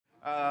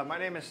My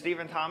name is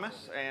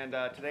Stephen.W.Thomas, and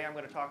today I'm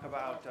going to talk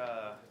about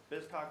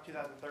BizTalk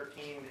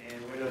 2013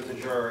 and Windows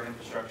Azure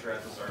Infrastructure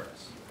as a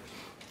Service.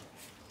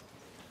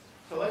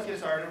 So let's get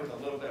started with a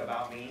little bit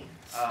about me.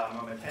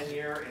 I'm a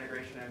 10-year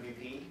integration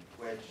MVP,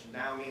 which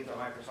now means at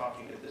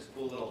Microsoft you get this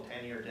cool little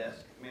 10-year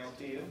disc mailed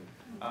to you.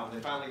 They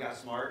finally got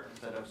smart.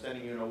 Instead of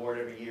sending you an award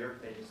every year,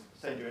 they just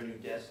send you a new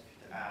disc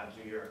to add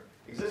to your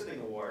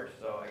existing award,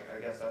 so I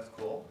guess that's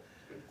cool.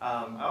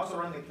 I also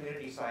run the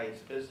community site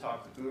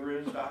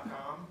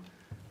BizTalkGurus.com,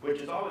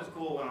 which is always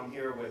cool when I'm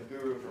here with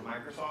Guru from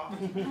Microsoft.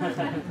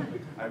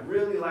 I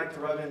really like to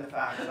rub in the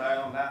fact that I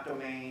own that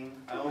domain,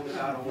 I own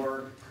the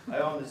 .org, I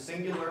own the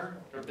singular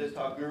for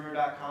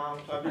BizTalkGuru.com,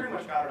 so I pretty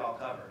much got it all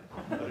covered.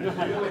 But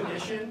the new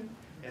addition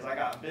is I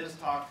got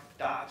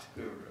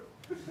BizTalk.Guru.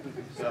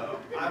 So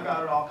I've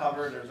got it all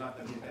covered, there's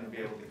nothing he's going to be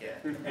able to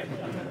get.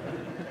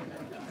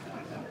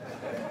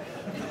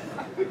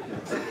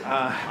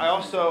 I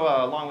also,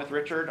 along with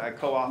Richard, I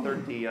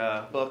co-authored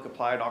the book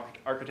Applied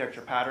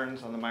Architecture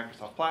Patterns on the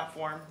Microsoft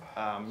Platform.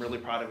 I'm really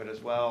proud of it as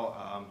well.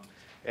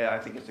 I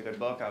think it's a good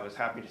book. I was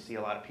happy to see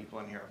a lot of people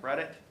in here have read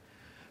it.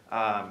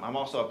 I'm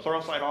also a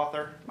Pluralsight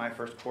author. My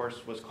first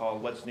course was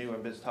called What's New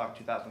in BizTalk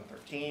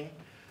 2013.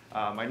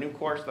 My new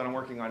course that I'm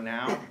working on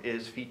now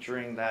is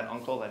featuring that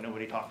uncle that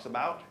nobody talks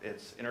about.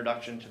 It's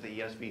Introduction to the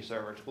ESB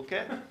Server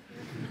Toolkit.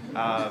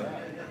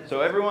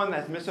 So everyone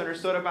that's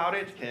misunderstood about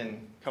it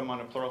can come on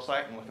to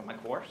Pluralsight and look at my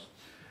course.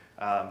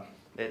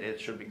 It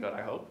should be good,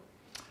 I hope.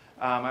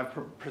 I've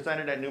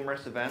presented at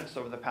numerous events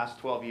over the past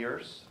 12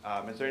 years.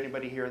 Is there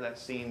anybody here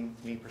that's seen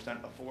me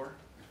present before?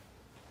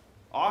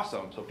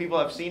 Awesome. So people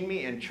have seen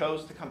me and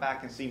chose to come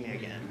back and see me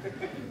again.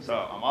 So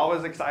I'm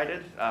always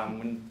excited.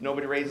 When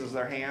nobody raises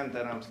their hand,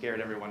 then I'm scared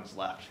everyone's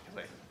left because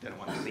they didn't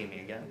want to see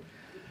me again.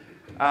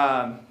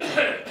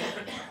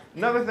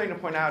 Another thing to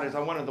point out is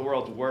I'm one of the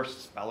world's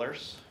worst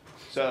spellers.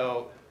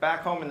 So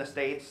back home in the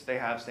States, they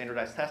have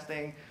standardized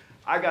testing.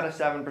 I got a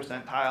 7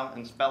 percentile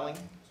in spelling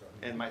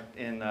in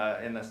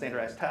the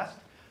standardized test.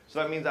 So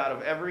that means out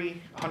of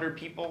every 100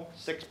 people,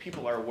 6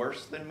 people are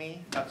worse than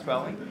me at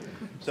spelling.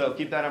 So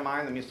keep that in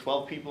mind. That means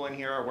 12 people in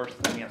here are worse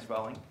than me at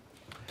spelling.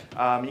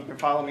 You can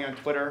follow me on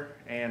Twitter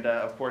and,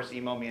 of course,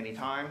 email me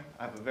anytime.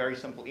 I have a very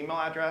simple email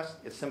address.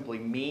 It's simply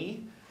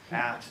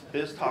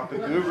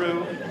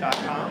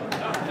me@biztalkguru.com.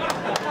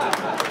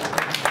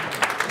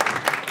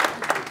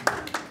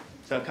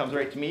 So it comes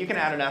right to me. You can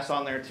add an S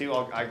on there, too.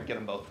 I can get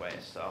them both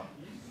ways.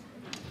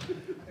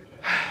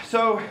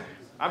 So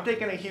I'm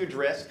taking a huge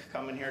risk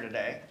coming here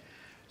today.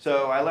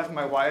 So I left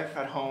my wife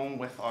at home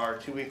with our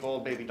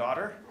 2-week-old baby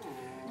daughter.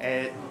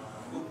 And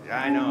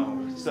I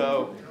know.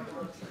 So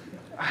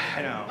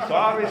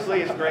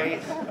obviously it's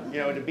great,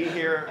 to be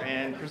here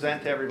and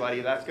present to everybody.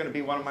 That's going to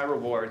be one of my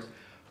rewards.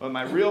 But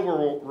my real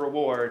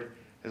reward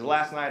is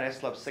last night I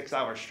slept 6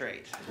 hours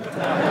straight.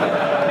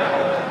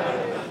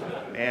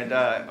 And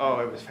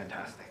oh, it was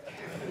fantastic.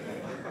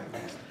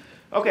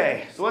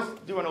 Okay, so let's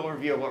do an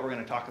overview of what we're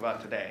going to talk about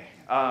today.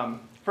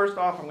 First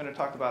off, I'm going to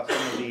talk about some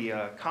of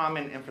the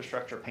common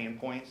infrastructure pain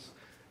points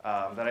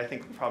that I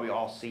think we probably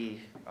all see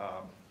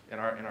in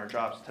our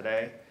jobs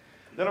today.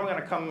 Then I'm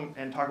going to come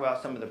and talk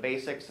about some of the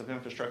basics of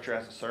infrastructure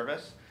as a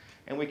service,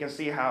 and we can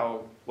see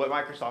how what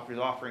Microsoft is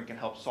offering can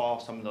help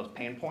solve some of those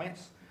pain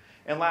points.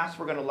 And last,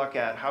 we're going to look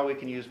at how we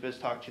can use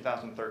BizTalk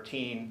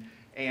 2013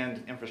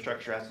 and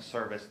infrastructure as a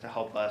service to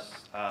help us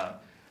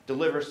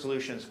deliver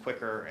solutions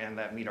quicker and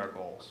that meet our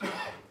goals.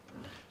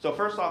 So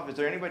first off, is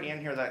there anybody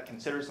in here that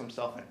considers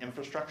themselves an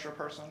infrastructure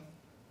person?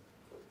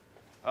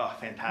 Oh,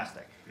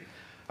 fantastic.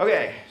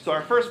 Okay, so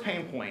our first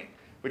pain point,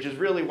 which is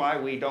really why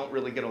we don't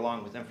really get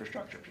along with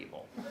infrastructure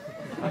people.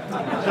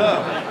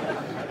 So,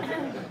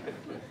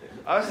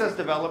 us as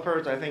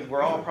developers, I think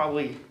we're all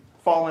probably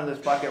fall in this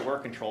bucket, we're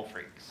control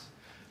freaks.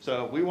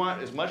 So we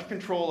want as much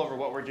control over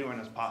what we're doing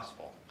as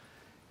possible.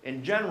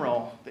 In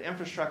general, the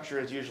infrastructure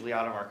is usually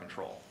out of our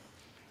control.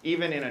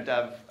 Even in a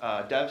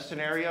dev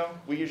scenario,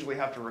 we usually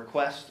have to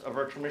request a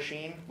virtual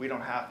machine. We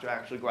don't have to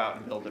actually go out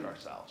and build it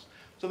ourselves.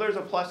 So there's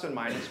a plus and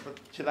minus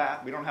to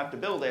that. We don't have to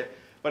build it,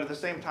 but at the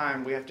same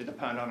time, we have to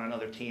depend on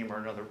another team or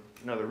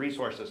another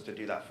resources to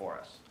do that for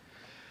us.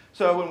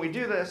 So when we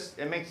do this,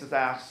 it makes us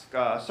ask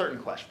certain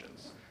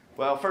questions.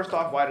 Well, first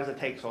off, why does it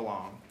take so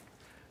long?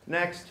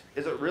 Next,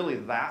 is it really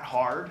that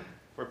hard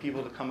for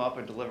people to come up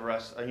and deliver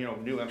us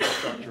new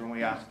infrastructure when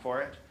we ask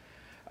for it?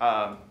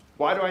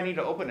 Why do I need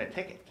to open a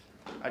ticket?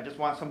 I just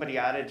want somebody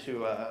added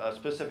to a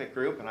specific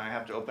group, and I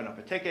have to open up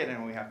a ticket,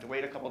 and we have to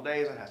wait a couple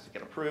days. It has to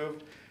get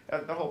approved.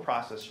 The whole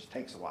process just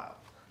takes a while.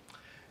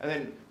 And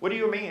then, what do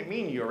you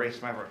mean you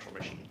erased my virtual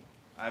machine?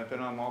 I've been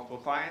on multiple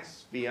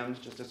clients.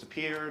 VMs just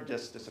disappear,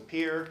 disks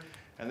disappear,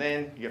 and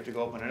then you have to go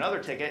open another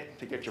ticket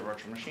to get your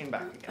virtual machine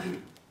back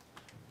again.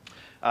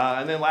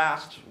 And then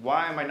last,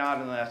 why am I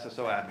not in the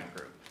SSO admin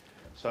group?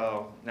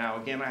 So now,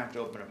 again, I have to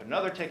open up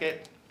another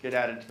ticket, get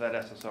added to that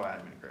SSO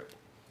admin group.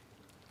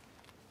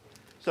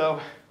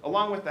 So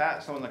along with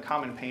that, some of the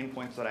common pain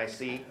points that I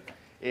see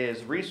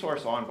is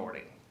resource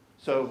onboarding.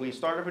 So we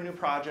start up a new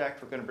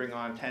project, we're going to bring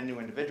on 10 new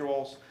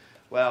individuals.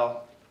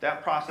 Well,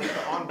 that process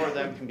to onboard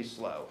them can be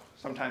slow.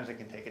 Sometimes it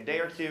can take a day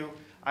or two.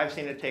 I've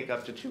seen it take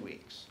up to 2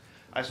 weeks.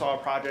 I saw a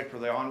project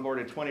where they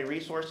onboarded 20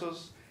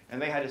 resources,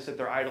 and they had to sit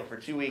there idle for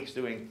 2 weeks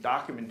doing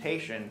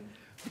documentation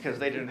because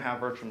they didn't have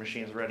virtual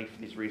machines ready for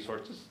these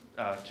resources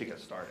to get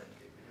started.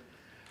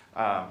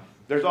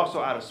 There's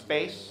also out of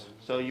space.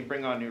 So you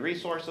bring on new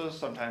resources.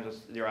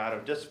 Sometimes you're out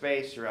of disk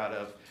space. You're out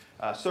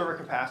of server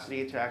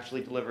capacity to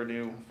actually deliver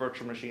new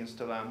virtual machines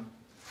to them.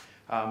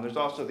 There's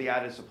also the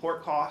added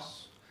support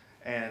costs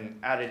and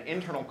added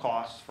internal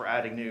costs for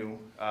adding new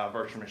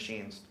virtual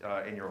machines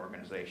in your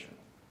organization.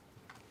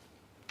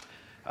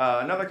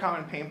 Another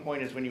common pain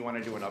point is when you want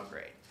to do an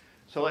upgrade.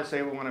 So let's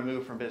say we want to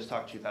move from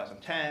BizTalk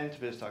 2010 to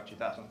BizTalk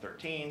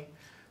 2013.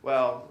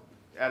 Well,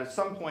 at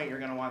some point, you're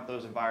going to want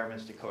those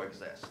environments to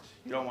coexist.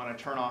 You don't want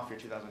to turn off your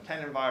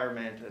 2010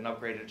 environment and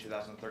upgrade it to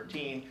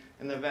 2013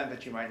 in the event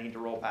that you might need to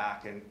roll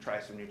back and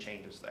try some new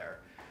changes there.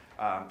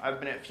 I've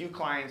been at a few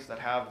clients that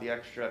have the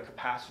extra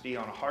capacity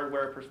on a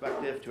hardware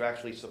perspective to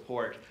actually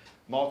support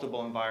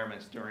multiple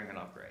environments during an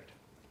upgrade.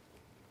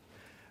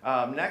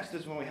 Next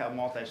is when we have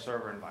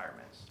multi-server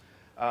environments.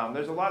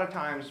 There's a lot of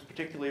times,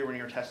 particularly when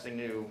you're testing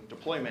new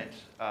deployment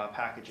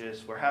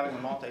packages, where having a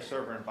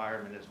multi-server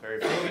environment is very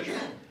beneficial,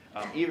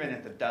 even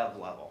at the dev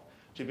level.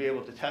 To be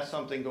able to test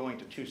something going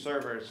to 2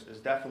 servers is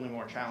definitely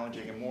more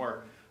challenging and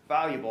more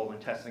valuable than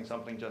testing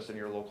something just in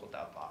your local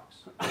dev box.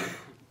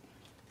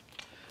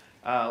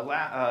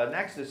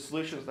 Next is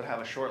solutions that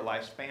have a short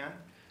lifespan.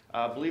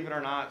 Believe it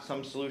or not,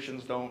 some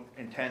solutions don't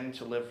intend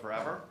to live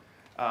forever.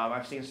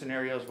 I've seen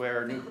scenarios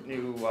where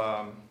new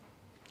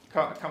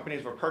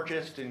companies were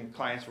purchased and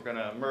clients were going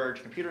to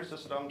merge computer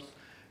systems,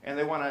 and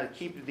they want to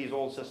keep these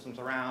old systems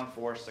around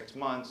for 6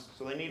 months,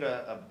 so they need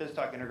a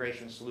BizTalk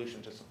integration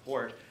solution to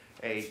support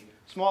a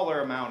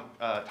smaller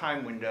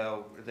time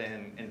window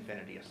than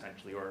infinity,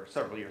 essentially, or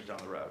several years down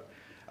the road.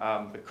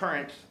 The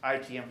current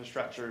IT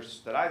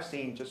infrastructures that I've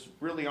seen just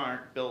really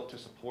aren't built to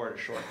support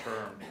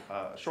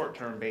a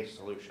short-term based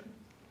solution.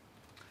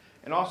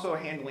 And also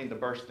handling the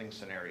bursting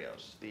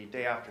scenarios, the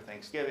day after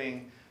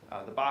Thanksgiving,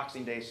 the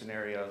Boxing Day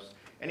scenarios,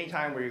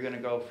 anytime where you're going to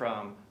go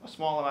from a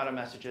small amount of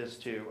messages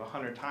to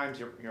 100 times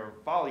your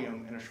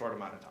volume in a short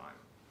amount of time.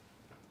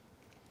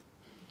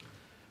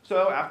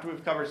 So after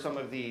we've covered some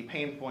of the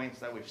pain points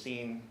that we've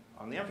seen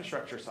on the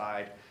infrastructure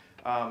side,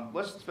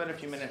 let's spend a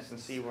few minutes and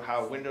see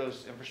how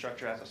Windows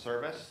Infrastructure as a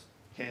Service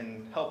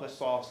can help us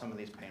solve some of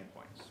these pain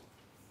points.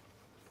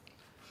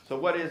 So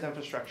what is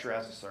Infrastructure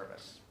as a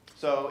Service?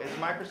 So it's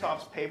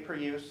Microsoft's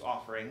pay-per-use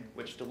offering,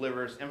 which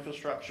delivers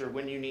infrastructure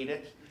when you need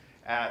it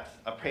at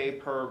a pay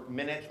per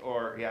minute,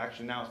 or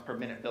actually now it's per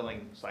minute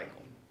billing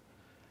cycle.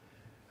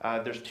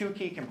 There's 2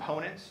 key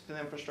components to the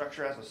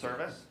Infrastructure as a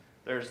Service.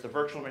 There's the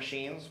virtual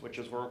machines, which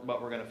is what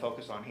we're going to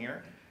focus on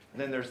here.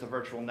 And then there's the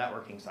virtual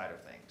networking side of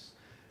things.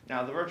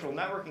 Now, the virtual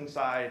networking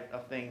side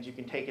of things, you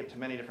can take it to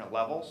many different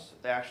levels.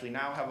 They actually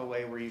now have a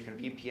way where you can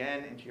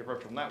VPN into your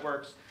virtual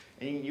networks,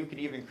 and you could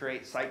even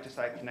create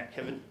site-to-site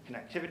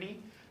connectivity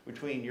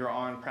between your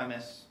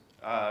on-premise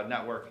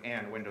network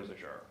and Windows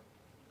Azure.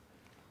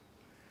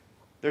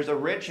 There's a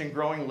rich and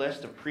growing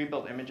list of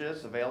pre-built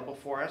images available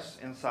for us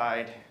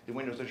inside the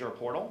Windows Azure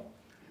portal.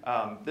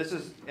 This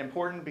is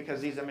important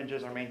because these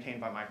images are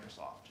maintained by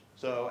Microsoft.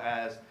 So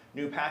as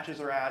new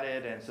patches are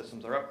added and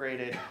systems are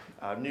upgraded,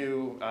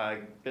 new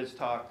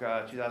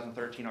BizTalk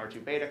 2013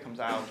 R2 beta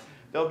comes out,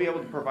 they'll be able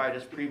to provide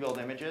us pre-built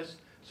images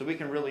so we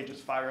can really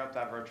just fire up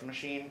that virtual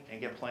machine and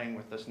get playing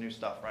with this new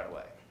stuff right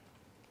away.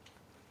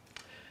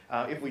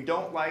 If we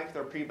don't like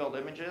their pre-built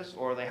images,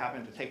 or they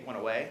happen to take one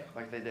away,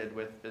 like they did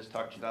with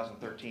BizTalk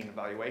 2013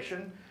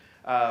 evaluation,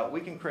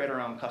 we can create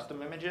our own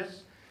custom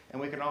images, and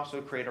we can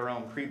also create our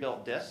own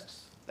pre-built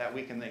disks that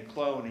we can then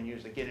clone and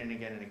use again and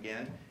again and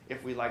again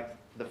if we like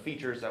the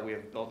features that we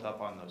have built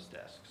up on those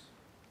disks.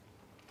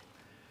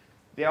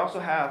 They also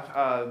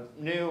have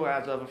new,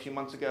 as of a few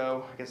months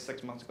ago, I guess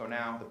 6 months ago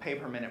now, the pay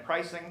per minute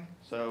pricing.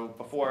 So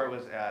before it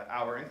was at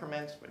hour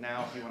increments, but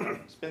now if you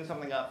want to spin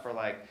something up for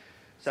like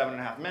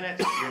 7.5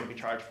 minutes, you're going to be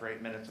charged for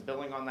 8 minutes of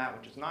billing on that,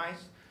 which is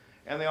nice.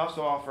 And they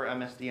also offer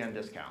MSDN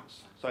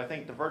discounts. So I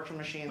think the virtual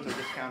machines are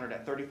discounted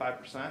at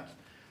 35%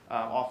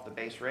 off the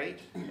base rate.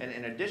 And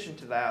in addition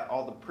to that,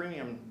 all the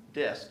premium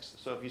disks,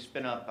 so if you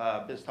spin up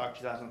BizTalk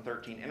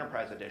 2013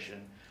 Enterprise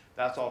Edition,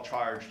 that's all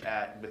charged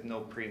with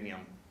no premium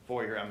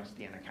for your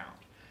MSDN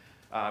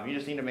account. You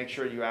just need to make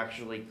sure you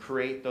actually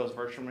create those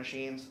virtual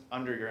machines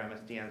under your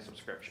MSDN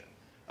subscription.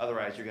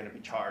 Otherwise, you're going to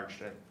be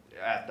charged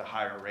at the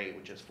higher rate,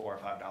 which is $4 or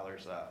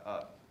 $5 an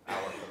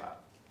hour for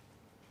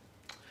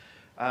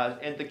that.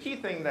 And the key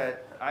thing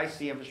that I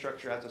see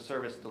Infrastructure as a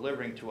Service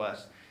delivering to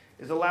us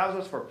is allows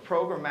us for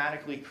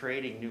programmatically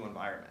creating new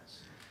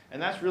environments.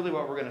 And that's really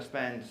what we're going to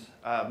spend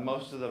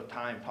most of the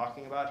time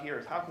talking about here,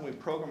 is how can we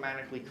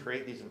programmatically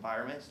create these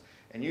environments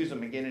and use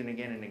them again and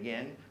again and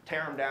again,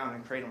 tear them down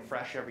and create them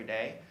fresh every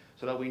day,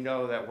 so that we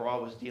know that we're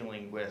always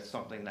dealing with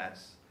something that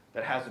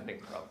hasn't been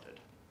corrupted.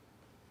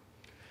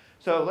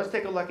 So let's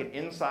take a look at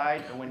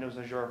inside a Windows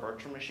Azure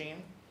virtual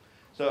machine.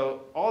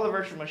 So all the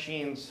virtual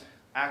machines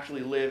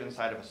actually live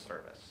inside of a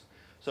service.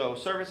 So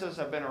services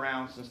have been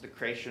around since the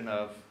creation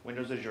of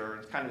Windows Azure.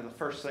 It's kind of the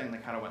first thing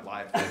that kind of went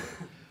live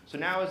with. So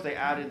now as they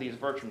added these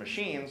virtual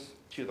machines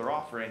to their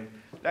offering,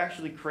 they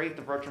actually create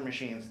the virtual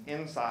machines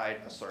inside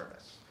a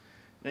service.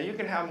 Now you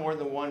can have more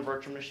than one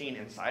virtual machine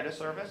inside a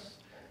service,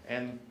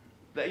 and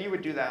that you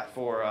would do that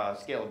for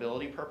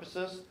scalability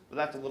purposes, but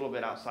that's a little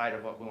bit outside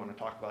of what we want to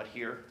talk about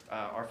here.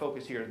 Our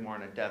focus here is more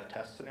on a dev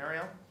test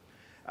scenario.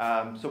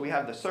 So we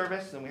have the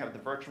service, and we have the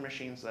virtual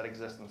machines that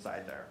exist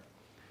inside there.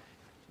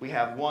 We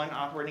have one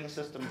operating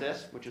system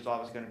disk, which is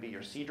always going to be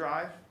your C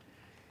drive.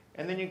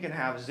 And then you can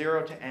have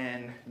 0 to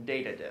n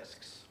data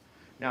disks.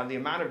 Now the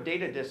amount of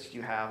data disks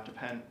you have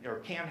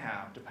can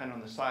have depend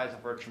on the size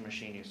of virtual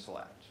machine you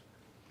select.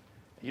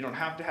 You don't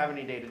have to have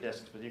any data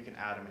disks, but you can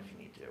add them if you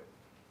need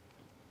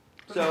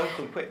to. So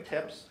some quick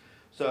tips.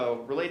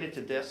 So related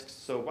to disks,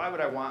 so why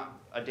would I want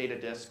a data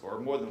disk or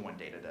more than one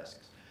data disk?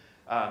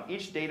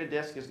 Each data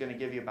disk is going to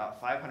give you about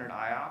 500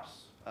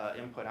 IOPS,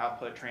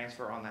 input-output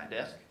transfer on that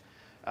disk.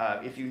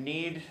 If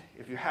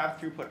you have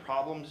throughput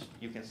problems,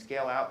 you can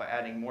scale out by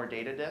adding more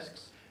data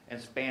disks and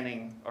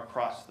spanning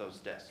across those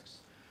disks.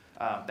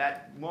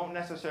 That won't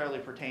necessarily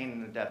pertain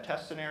in a dev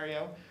test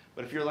scenario,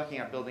 but if you're looking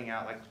at building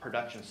out like a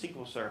production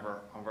SQL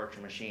server on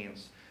virtual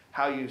machines,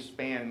 how you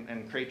span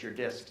and create your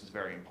disks is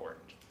very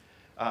important.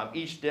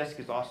 Each disk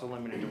is also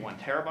limited to 1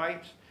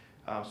 terabyte,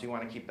 so you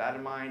want to keep that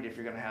in mind if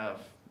you're going to have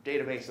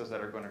databases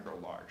that are going to grow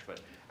large, but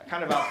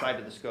kind of outside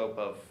of the scope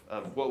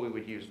of what we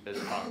would use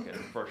BizTalk and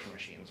virtual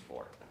machines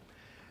for.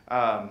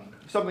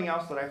 Something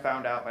else that I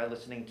found out by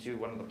listening to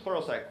one of the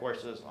Pluralsight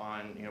courses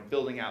on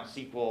building out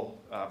SQL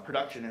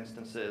production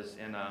instances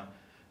in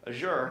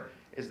Azure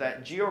is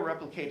that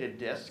geo-replicated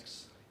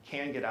disks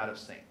can get out of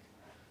sync.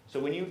 So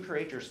when you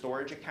create your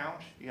storage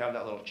account, you have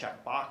that little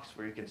checkbox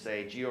where you can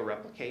say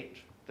geo-replicate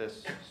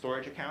this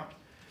storage account.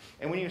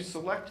 And when you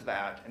select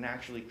that and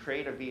actually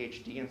create a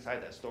VHD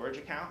inside that storage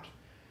account,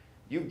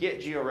 you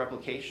get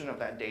geo-replication of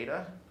that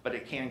data, but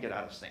it can get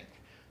out of sync.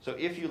 So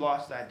if you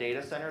lost that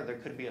data center, there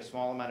could be a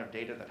small amount of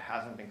data that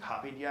hasn't been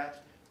copied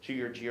yet to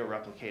your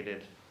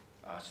geo-replicated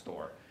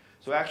store.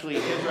 So actually,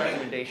 his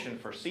recommendation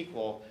for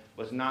SQL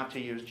was not to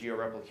use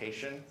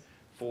geo-replication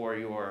for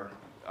your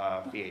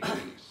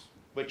VHDs,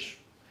 which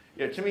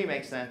to me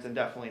makes sense, and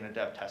definitely in a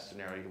dev test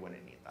scenario, you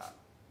wouldn't need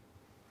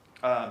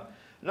that.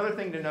 Another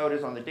thing to note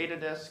is on the data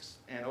disks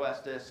and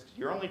OS disks,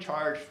 you're only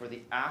charged for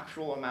the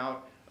actual amount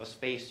of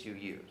space you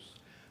use.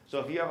 So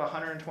if you have a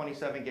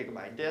 127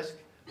 gigabyte disk,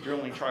 you're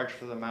only charged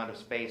for the amount of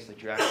space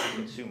that you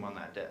actually consume on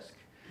that disk.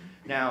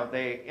 Now,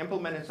 they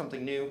implemented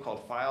something new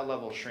called file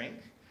level shrink.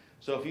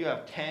 So if you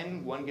have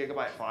 10 1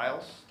 gigabyte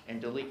files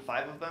and delete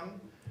 5 of them,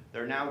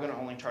 they're now going to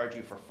only charge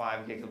you for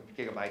 5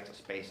 gigabytes of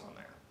space on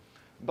there.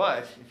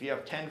 But if you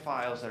have 10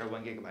 files that are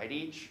 1 gigabyte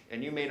each,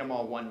 and you made them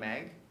all 1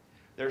 meg,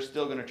 they're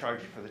still going to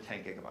charge you for the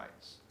 10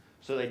 gigabytes.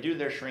 So they do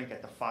their shrink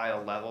at the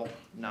file level,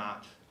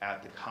 not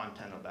at the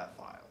content of that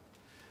file.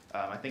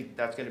 I think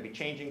that's going to be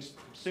changing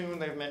soon,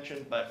 they've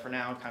mentioned, but for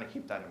now, kind of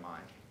keep that in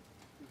mind.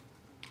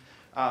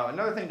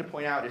 Another thing to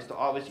point out is to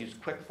always use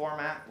quick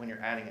format when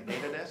you're adding a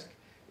data disk.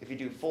 If you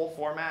do full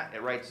format,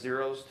 it writes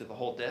zeros to the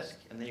whole disk,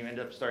 and then you end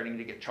up starting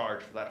to get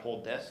charged for that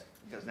whole disk,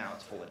 because now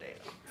it's full of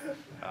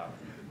data.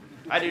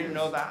 I didn't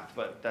know that,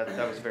 but that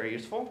was very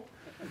useful.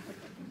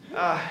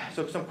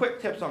 So some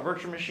quick tips on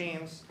virtual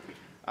machines.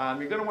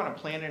 You're going to want to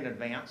plan in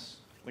advance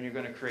when you're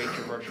going to create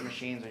your virtual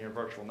machines and your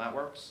virtual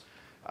networks.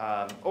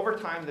 Over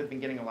time, they've been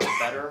getting a lot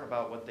better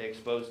about what they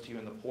expose to you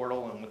in the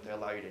portal and what they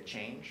allow you to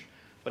change.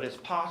 But it's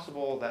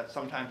possible that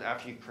sometimes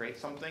after you create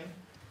something,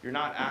 you're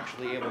not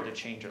actually able to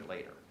change it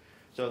later.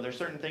 So there's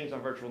certain things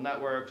on virtual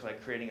networks,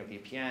 like creating a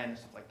VPN,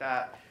 stuff like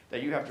that,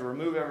 that you have to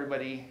remove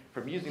everybody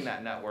from using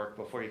that network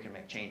before you can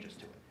make changes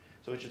to it.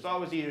 So it's just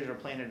always easier to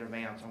plan in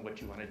advance on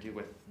what you want to do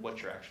with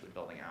what you're actually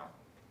building out.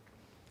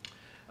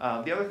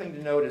 The other thing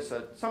to note is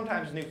that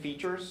sometimes new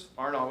features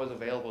aren't always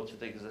available to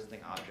the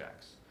existing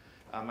objects.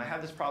 I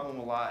had this problem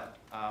a lot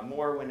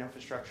more when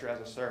infrastructure as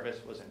a service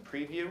was in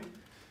preview,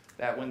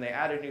 that when they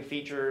added new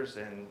features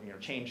and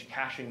changed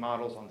caching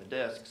models on the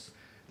disks,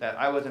 that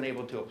I wasn't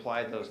able to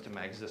apply those to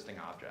my existing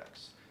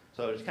objects.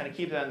 So just kind of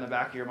keep that in the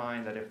back of your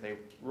mind that if they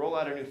roll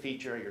out a new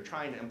feature, you're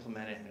trying to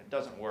implement it and it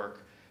doesn't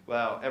work,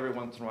 well, every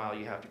once in a while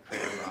you have to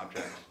create a new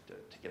object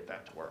to get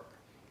that to work.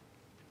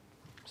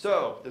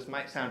 So this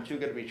might sound too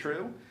good to be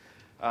true.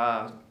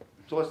 So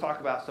let's talk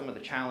about some of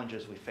the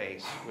challenges we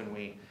face when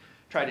we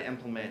try to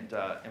implement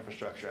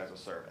infrastructure as a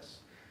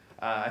service.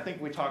 I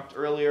think we talked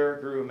earlier,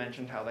 Guru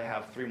mentioned how they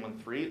have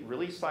 3.1.3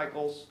 release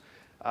cycles.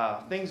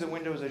 Things in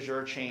Windows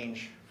Azure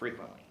change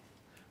frequently.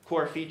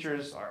 Core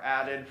features are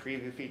added,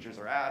 preview features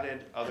are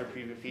added, other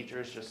preview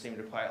features just seem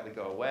to quietly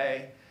go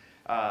away.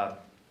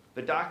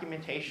 The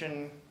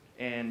documentation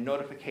and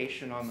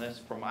notification on this,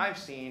 from what I've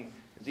seen,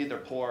 is either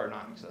poor or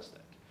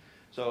non-existent.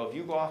 So if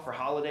you go off for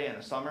holiday in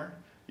the summer,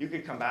 you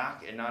could come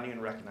back and not even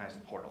recognize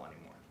the portal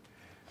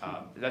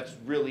anymore. That's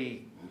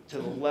really to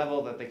the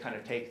level that they kind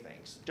of take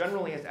things.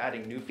 Generally, it's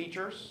adding new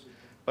features,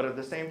 but at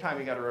the same time,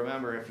 you got to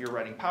remember if you're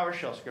writing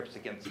PowerShell scripts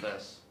against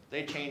this,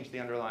 they change the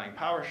underlying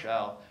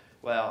PowerShell,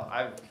 Well,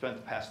 I've spent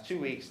the past 2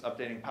 weeks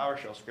updating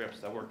PowerShell scripts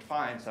that worked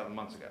fine 7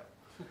 months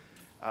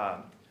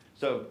ago.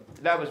 So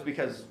that was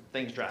because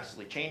things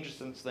drastically changed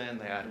since then.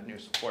 They added new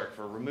support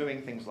for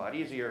removing things a lot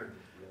easier.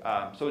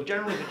 So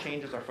generally the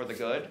changes are for the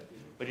good,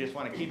 but you just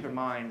want to keep in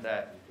mind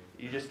that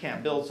you just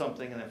can't build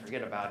something and then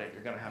forget about it.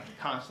 You're going to have to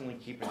constantly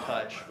keep in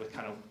touch with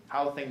kind of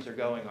how things are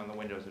going on the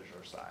Windows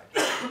Azure side.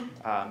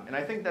 And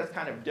I think that's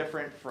kind of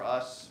different for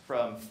us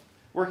from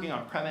working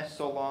on premise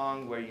so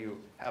long, where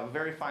you have a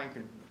very fine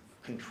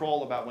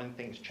control about when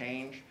things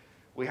change.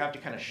 We have to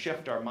kind of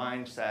shift our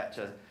mindset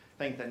to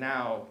think that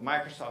now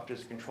Microsoft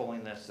is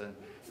controlling this and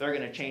they're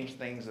going to change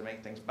things and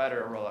make things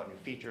better, roll out new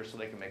features so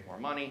they can make more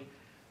money.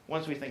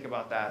 Once we think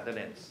about that, then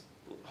it's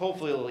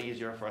hopefully a little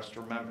easier for us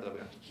to remember that we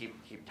have to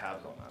keep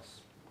tabs on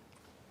this.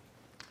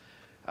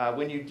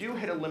 When you do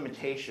hit a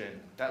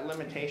limitation, that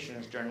limitation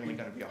is generally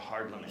going to be a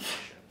hard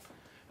limitation.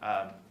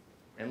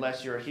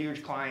 Unless you're a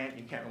huge client,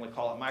 you can't really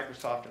call up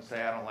Microsoft and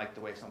say, I don't like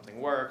the way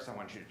something works, I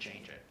want you to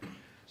change it.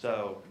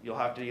 So you'll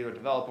have to either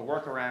develop a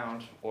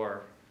workaround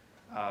or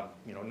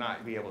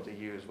not be able to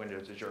use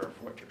Windows Azure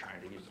for what you're trying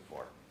to use it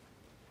for.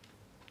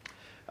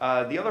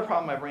 The other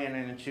problem I've ran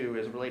into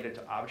is related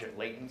to object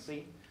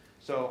latency.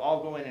 So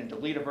I'll go in and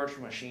delete a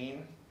virtual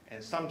machine,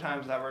 and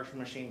sometimes that virtual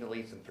machine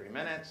deletes in 3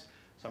 minutes,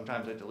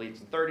 sometimes it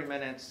deletes in 30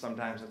 minutes,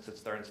 sometimes it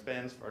sits there and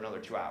spins for another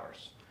 2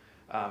 hours.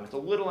 It's a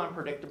little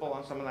unpredictable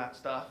on some of that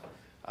stuff,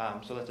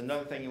 so that's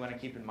another thing you want to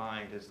keep in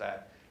mind, is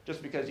that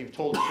just because you've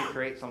told it to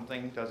create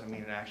something doesn't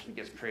mean it actually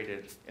gets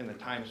created in the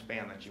time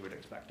span that you would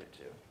expect it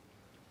to.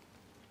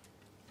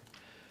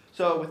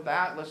 So with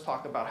that, let's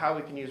talk about how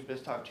we can use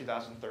BizTalk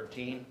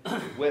 2013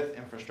 with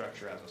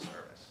infrastructure as a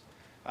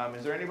service.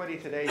 Is there anybody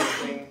today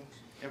using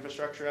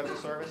infrastructure as a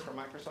service for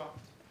Microsoft?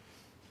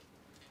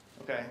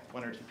 Okay,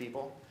 1 or 2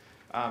 people.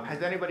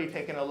 Has anybody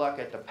taken a look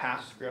at the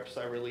past scripts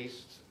I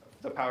released,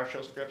 the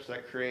PowerShell scripts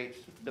that create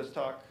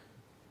BizTalk?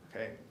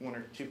 Okay, 1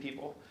 or 2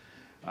 people.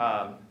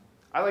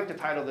 I like to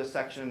title this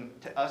section,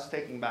 Us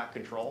Taking Back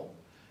Control.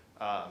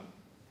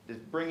 Is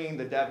bringing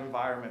the dev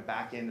environment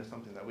back into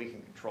something that we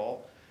can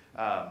control.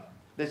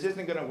 This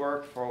isn't going to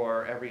work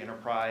for every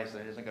enterprise,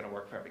 and it isn't going to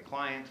work for every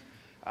client.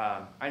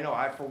 I know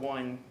I, for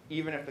one,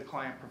 even if the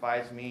client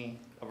provides me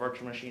a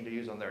virtual machine to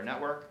use on their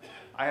network,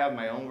 I have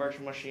my own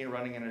virtual machine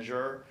running in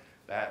Azure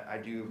that I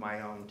do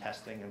my own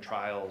testing and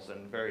trials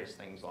and various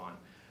things on.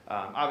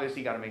 Obviously,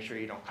 you got to make sure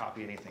you don't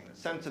copy anything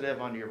that's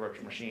sensitive onto your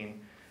virtual machine,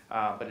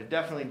 but it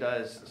definitely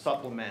does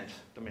supplement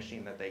the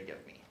machine that they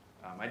give me.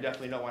 I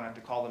definitely don't want to have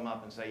to call them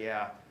up and say,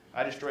 yeah,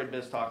 I destroyed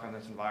BizTalk on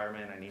this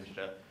environment, I need you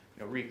to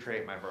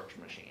recreate my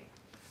virtual machine.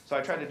 So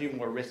I try to do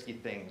more risky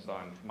things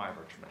on my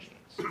virtual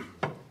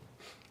machines.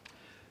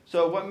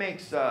 So what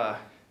makes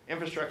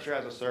infrastructure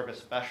as a service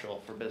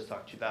special for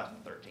BizTalk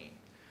 2013?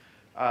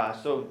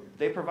 So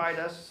they provide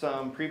us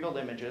some pre-built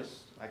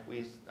images, like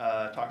we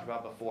talked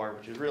about before,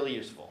 which is really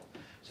useful.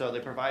 So they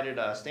provided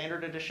a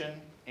standard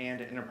edition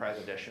and an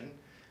enterprise edition,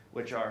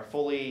 which are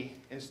fully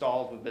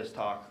installed with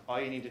BizTalk.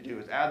 All you need to do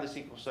is add the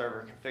SQL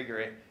Server, configure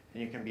it,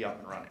 and you can be up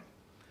and running.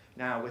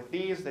 Now with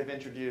these, they've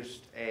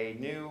introduced a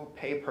new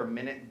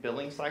pay-per-minute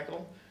billing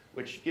cycle,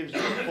 which gives you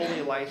a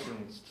fully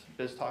licensed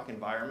BizTalk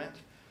environment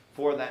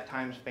for that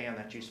time span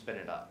that you spin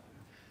it up.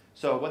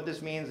 So what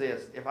this means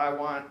is, if I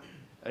want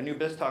a new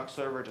BizTalk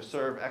server to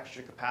serve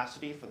extra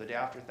capacity for the day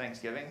after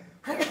Thanksgiving,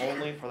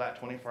 only for that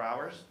 24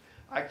 hours,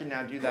 I can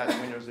now do that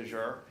in Windows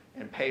Azure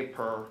and pay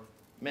per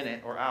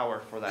minute or hour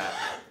for that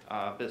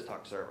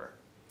BizTalk server.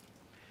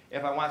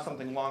 If I want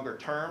something longer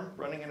term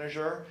running in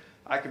Azure,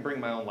 I can bring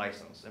my own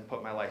license and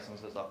put my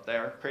licenses up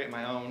there, create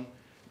my own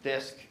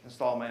disk,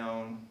 install my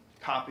own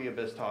copy of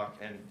BizTalk,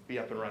 and be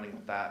up and running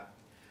with that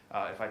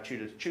if I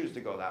choose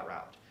to go that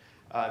route.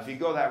 If you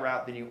go that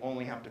route, then you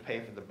only have to pay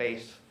for the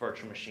base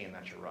virtual machine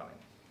that you're running.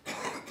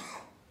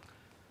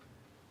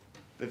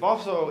 They've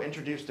also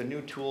introduced a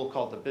new tool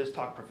called the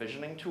BizTalk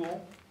Provisioning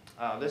tool.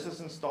 This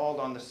is installed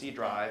on the C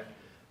drive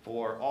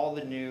for all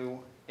the new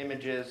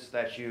images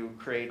that you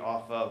create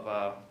off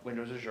of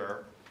Windows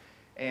Azure.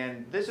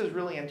 And this is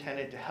really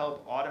intended to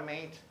help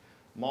automate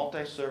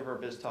multi-server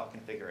BizTalk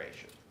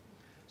configuration.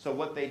 So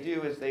what they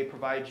do is they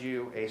provide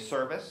you a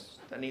service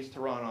that needs to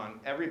run on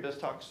every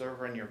BizTalk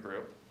server in your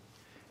group,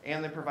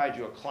 and they provide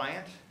you a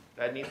client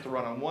that needs to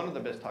run on one of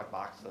the BizTalk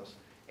boxes,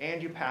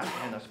 and you pass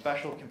in a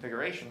special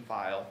configuration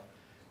file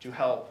to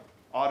help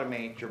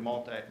automate your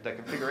the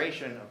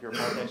configuration of your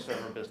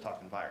multi-server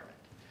BizTalk environment.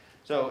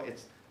 So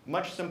it's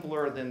much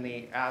simpler than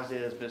the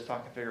as-is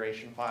BizTalk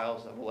configuration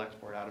files that we'll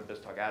export out of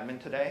BizTalk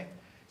admin today.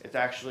 It's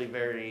actually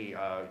very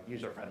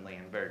user-friendly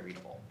and very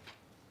readable.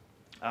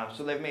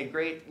 So they've made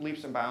great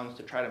leaps and bounds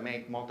to try to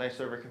make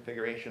multi-server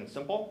configuration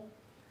simple.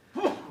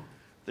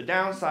 The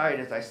downside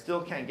is I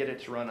still can't get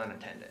it to run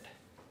unattended.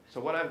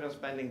 So what I've been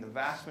spending the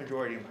vast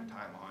majority of my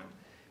time on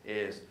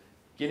is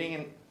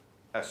getting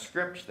a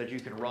script that you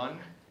can run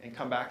and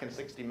come back in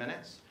 60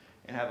 minutes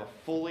and have a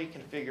fully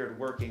configured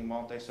working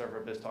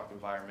multi-server BizTalk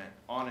environment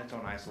on its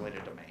own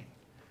isolated domain.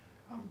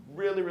 I'm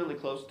really, really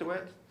close to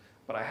it,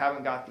 but I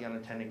haven't got the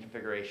unattended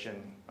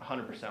configuration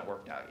 100%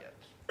 worked out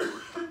yet.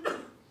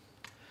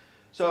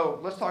 So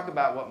let's talk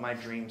about what my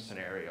dream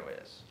scenario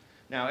is.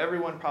 Now,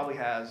 everyone probably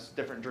has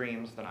different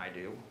dreams than I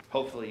do.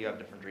 Hopefully you have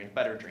different dreams,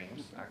 better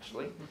dreams,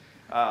 actually.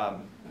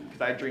 Because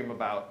I dream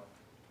about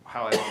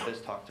how I want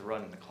BizTalk to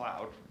run in the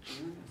cloud, which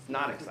is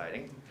not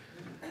exciting.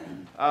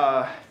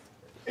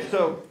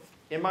 So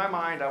in my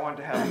mind, I want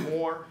to have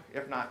more,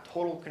 if not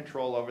total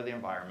control over the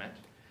environment.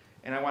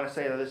 And I want to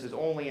say that this is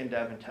only in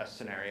dev and test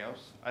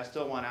scenarios. I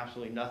still want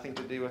absolutely nothing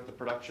to do with the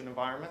production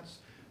environments.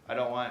 I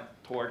don't want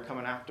Tord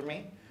coming after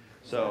me.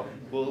 So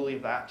we'll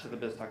leave that to the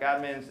BizTalk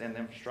admins and the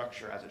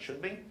infrastructure as it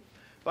should be.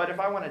 But if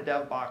I want a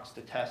dev box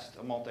to test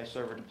a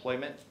multi-server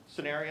deployment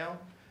scenario,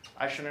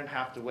 I shouldn't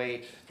have to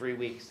wait 3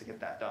 weeks to get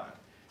that done.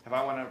 If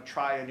I want to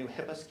try a new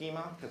HIPAA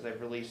schema, because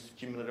they've released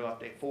Cumulative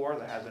Update 4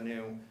 that has a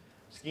new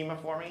schema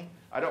for me,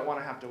 I don't want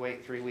to have to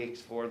wait 3 weeks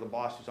for the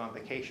boss who's on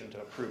vacation to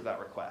approve that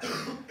request.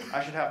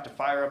 I should have to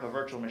fire up a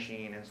virtual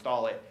machine,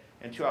 install it,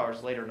 and 2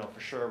 hours later know for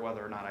sure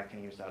whether or not I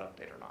can use that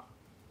update or not.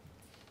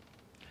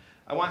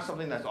 I want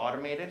something that's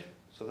automated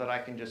so that I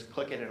can just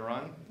click it and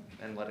run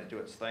and let it do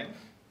its thing.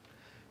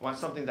 I want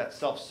something that's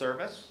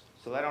self-service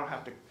so that I don't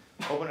have to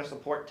open a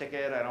support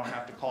ticket, I don't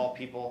have to call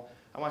people.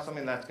 I want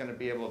something that's going to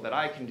be able, that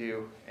I can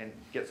do and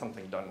get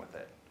something done with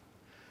it.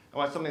 I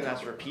want something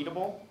that's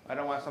repeatable. I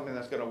don't want something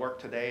that's going to work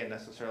today and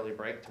necessarily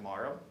break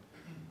tomorrow.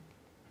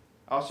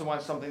 I also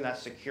want something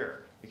that's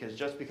secure, because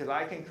just because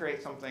I can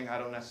create something, I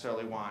don't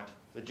necessarily want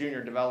the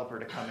junior developer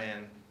to come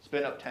in,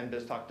 spin up 10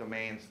 BizTalk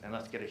domains, and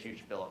let's get a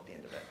huge bill at the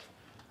end of it.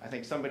 I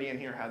think somebody in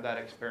here had that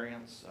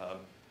experience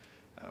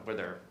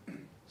where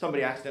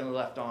somebody accidentally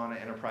left on an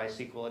Enterprise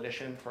SQL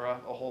edition for a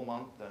whole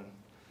month,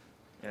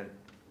 and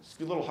it's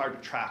a little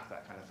hard to track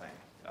that kind of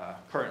thing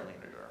currently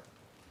in Azure.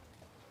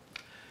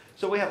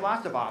 So we have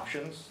lots of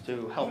options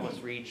to help us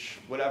reach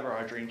whatever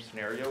our dream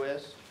scenario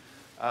is.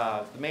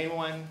 The main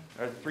one,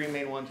 or the three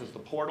main ones, is the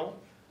portal.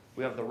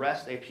 We have the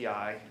REST API,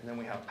 and then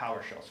we have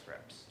PowerShell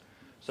scripts.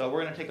 So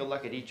we're going to take a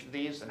look at each of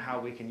these and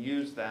how we can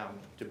use them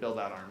to build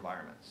out our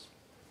environments.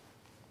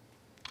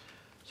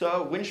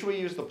 So when should we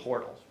use the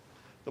portal?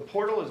 The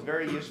portal is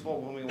very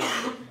useful when we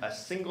want a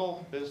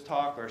single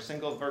BizTalk or a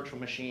single virtual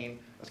machine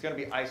that's going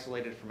to be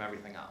isolated from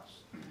everything else.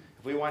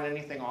 If we want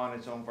anything on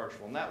its own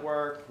virtual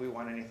network, if we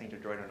want anything to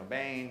join on a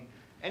domain,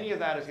 any of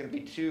that is going to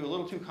be a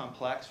little too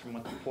complex from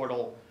what the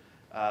portal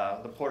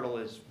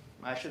is.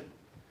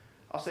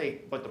 I'll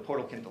say what the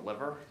portal can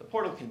deliver. The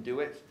portal can do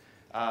it.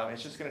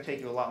 It's just going to take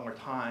you a lot more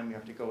time. You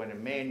have to go in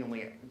and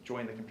manually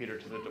join the computer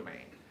to the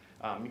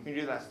domain. You can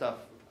do that stuff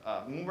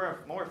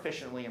more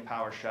efficiently in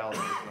PowerShell and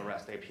using the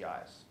REST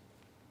APIs.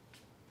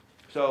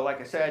 So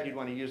like I said, you'd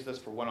want to use this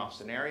for one-off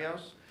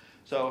scenarios.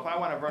 So if I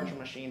want a virtual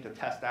machine to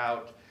test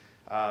out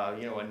a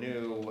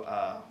new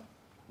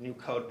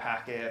code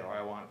packet, or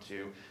I want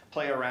to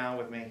play around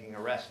with making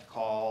a REST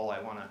call,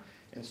 I want to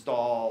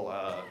install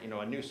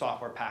a new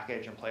software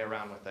package and play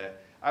around with it,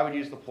 I would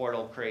use the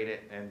portal, create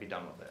it, and be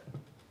done with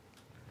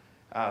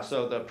it.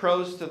 So the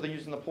pros to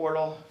using the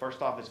portal,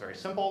 first off, is very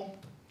simple.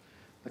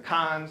 The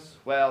cons,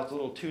 well, it's a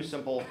little too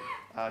simple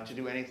to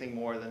do anything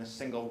more than a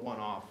single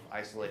one-off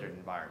isolated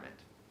environment.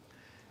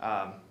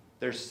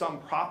 There's some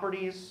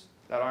properties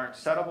that aren't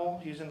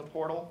settable using the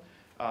portal.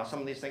 Some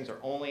of these things are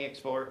only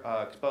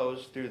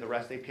exposed through the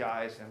REST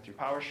APIs and through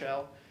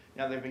PowerShell.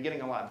 Now, they've been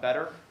getting a lot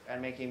better at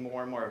making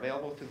more and more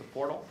available through the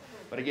portal.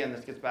 But again,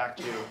 this gets back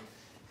to,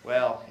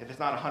 well, if it's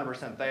not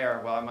 100%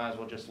 there, well, I might as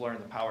well just learn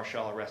the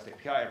PowerShell or REST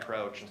API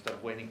approach instead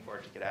of waiting for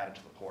it to get added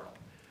to the portal.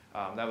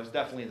 That was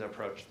definitely the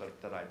approach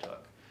that I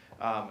took.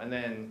 And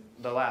then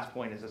the last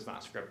point is it's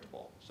not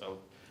scriptable. So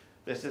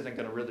this isn't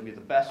going to really be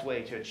the best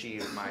way to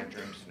achieve my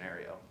dream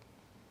scenario.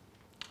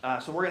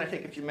 So we're going to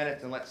take a few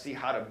minutes and let's see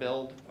how to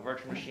build a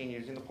virtual machine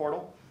using the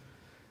portal.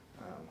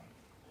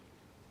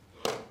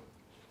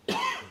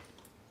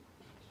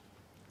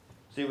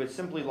 So you would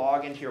simply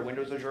log into your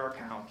Windows Azure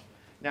account.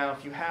 Now,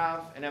 if you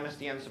have an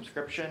MSDN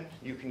subscription,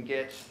 you can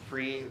get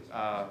free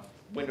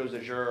Windows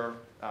Azure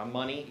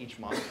money each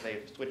month.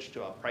 They've switched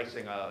to a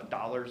pricing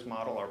dollars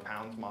model or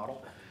pounds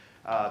model.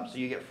 So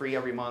you get free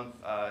every month,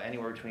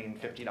 anywhere between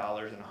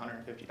 $50 and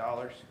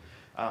 $150.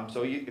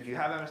 So if you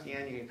have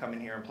MSDN, you can come in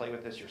here and play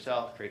with this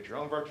yourself, create your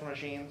own virtual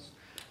machines.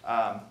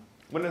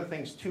 One of the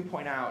things to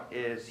point out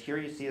is here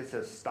you see it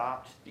says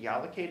stopped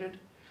deallocated.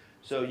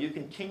 So you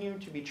continue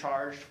to be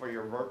charged for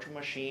your virtual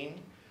machine,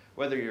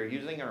 whether you're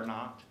using it or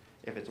not,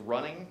 if it's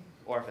running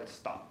or if it's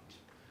stopped.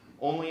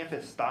 Only if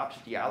it's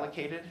stopped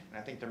deallocated, and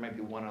I think there might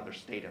be one other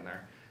state in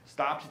there.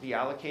 Stopped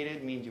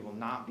deallocated means you will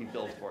not be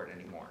billed for it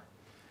anymore.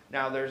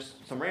 Now, there's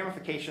some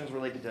ramifications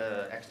related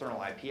to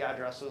external IP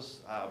addresses,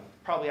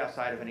 probably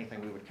outside of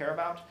anything we would care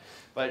about.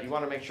 But you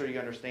want to make sure you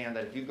understand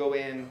that if you go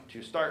in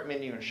to start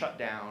menu and shut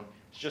down,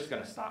 it's just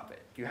going to stop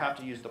it. You have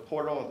to use the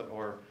portal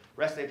or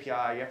REST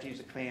API. You have to use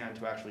a command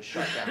to actually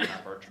shut down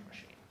that virtual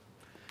machine.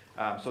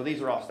 So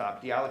these are all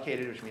stopped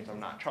deallocated, which means I'm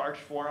not charged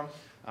for them.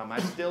 I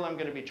still am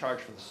going to be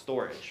charged for the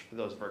storage for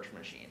those virtual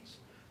machines.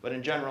 But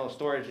in general,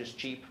 storage is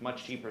cheap,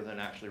 much cheaper than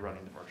actually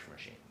running the virtual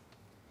machine.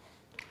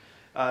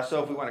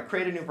 So if we want to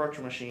create a new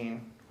virtual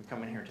machine, we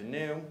come in here to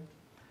New.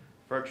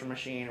 virtual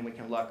machine, and we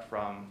can look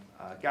from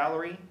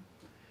gallery.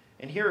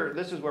 And here,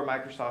 this is where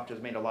Microsoft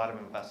has made a lot of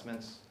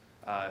investments.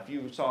 If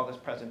you saw this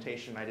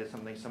presentation, I did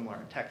something similar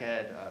in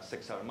TechEd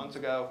 6-7 months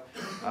ago.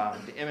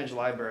 The image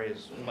library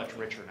is much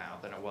richer now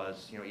than it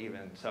was,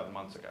 even 7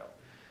 months ago.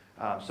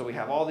 So we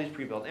have all these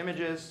pre-built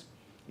images.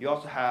 You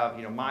also have,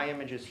 my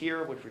images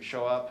here, which would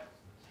show up.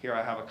 Here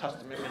I have a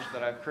custom image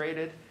that I've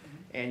created,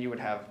 and you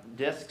would have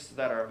disks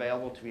that are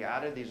available to be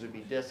added. These would be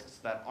disks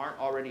that aren't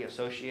already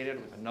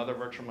associated with another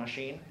virtual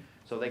machine.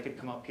 So they could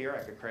come up here.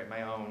 I could create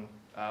my own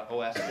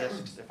OS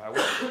disks if I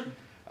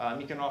were.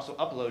 You can also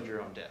upload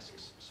your own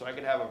disks. So I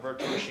could have a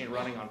virtual machine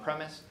running on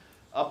premise,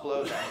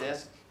 upload that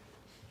disk,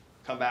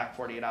 come back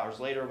 48 hours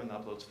later when the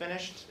upload's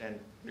finished, and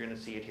you're going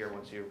to see it here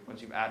once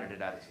you've added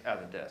it as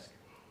a disk.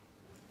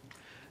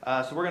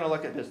 So we're going to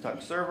look at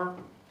BizTalk Server.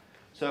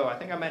 So I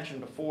think I mentioned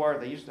before,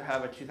 they used to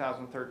have a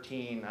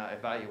 2013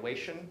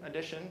 evaluation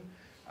edition,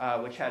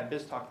 which had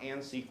BizTalk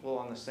and SQL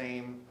on the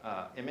same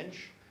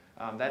image.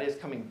 That is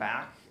coming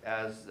back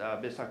as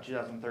BizTalk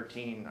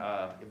 2013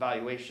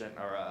 evaluation,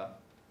 or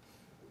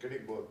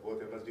Getting both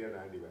MSDN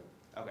and event.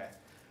 okay,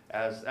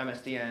 as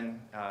MSDN,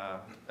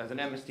 as an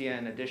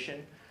MSDN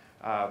edition.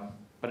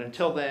 But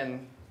until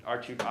then,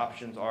 our two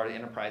options are the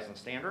Enterprise and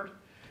Standard.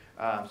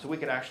 So we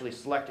could actually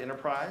select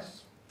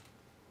Enterprise.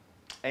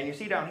 And you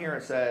see down here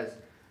it says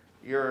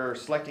you're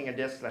selecting a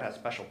disk that has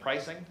special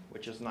pricing,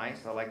 which is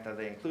nice. I like that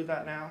they include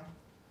that now.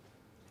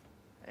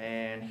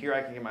 And here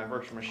I can give my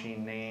virtual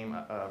machine name,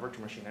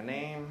 a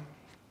name.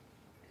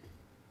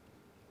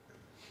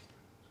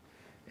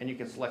 And you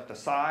can select the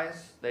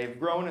size. They've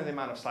grown in the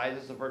amount of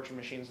sizes of virtual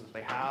machines that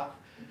they have.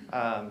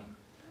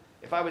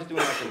 If I was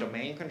doing like a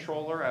domain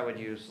controller, I would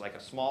use like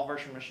a small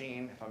virtual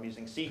machine. If I'm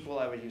using SQL,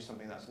 I would use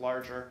something that's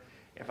larger.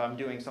 If I'm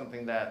doing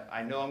something that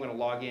I know I'm going to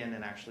log in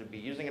and actually be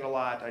using it a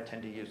lot, I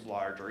tend to use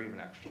large or even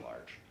extra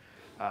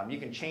large. You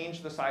can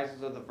change the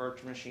sizes of the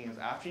virtual machines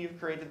after you've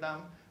created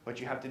them, but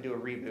you have to do a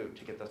reboot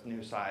to get the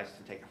new size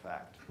to take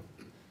effect.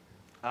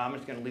 I'm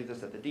just going to leave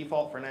this at the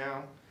default for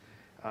now.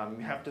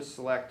 You have to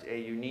select a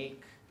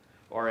unique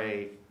or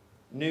a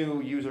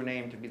new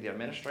username to be the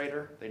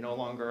administrator. They no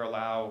longer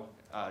allow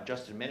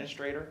just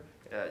administrator.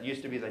 It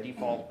used to be the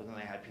default, but then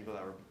they had people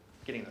that were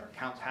getting their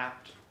accounts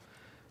hacked.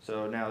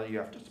 So now you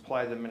have to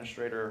supply the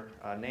administrator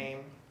name.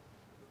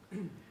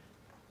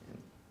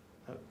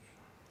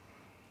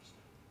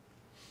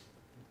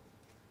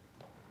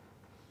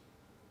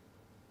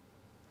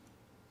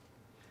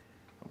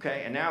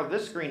 Okay, and now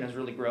this screen has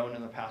really grown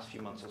in the past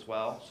few months as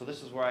well. So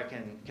this is where I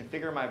can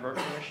configure my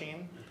virtual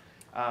machine.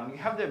 You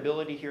have the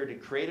ability here to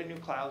create a new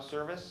cloud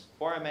service,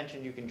 or I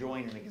mentioned you can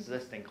join an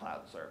existing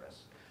cloud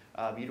service.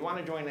 You'd want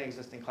to join an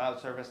existing cloud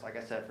service, like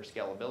I said, for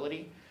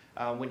scalability.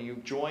 When you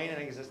join an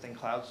existing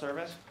cloud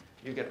service,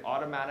 you get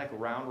automatic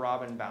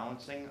round-robin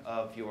balancing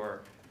of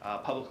your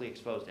publicly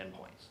exposed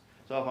endpoints.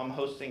 So if I'm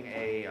hosting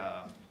a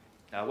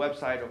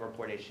website over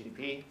port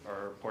HTTP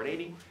or port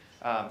 80,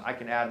 I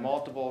can add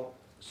multiple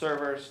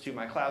servers to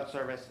my cloud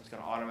service. It's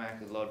going to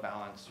automatically load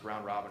balance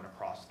round-robin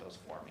across those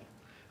for me.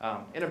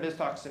 In a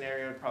BizTalk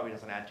scenario, it probably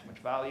doesn't add too much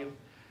value.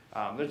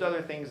 There's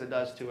other things it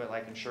does to it,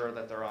 like ensure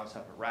that they're on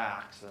separate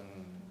racks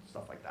and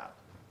stuff like that.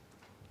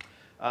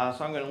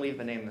 So I'm going to leave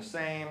the name the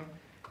same.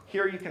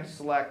 Here you can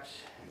select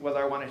whether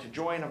I wanted to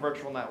join a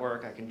virtual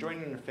network. I can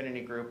join an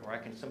affinity group, or I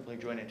can simply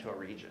join it to a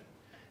region.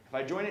 If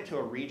I join it to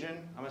a region,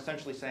 I'm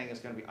essentially saying it's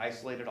going to be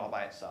isolated all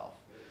by itself.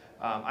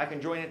 I can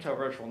join it to a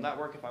virtual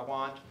network if I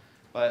want,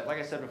 but like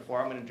I said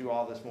before, I'm going to do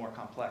all this more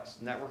complex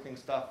networking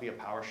stuff via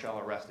PowerShell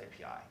or REST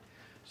API.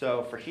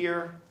 So for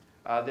here,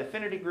 the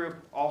affinity group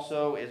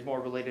also is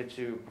more related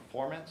to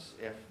performance.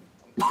 If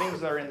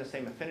things are in the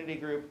same affinity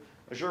group,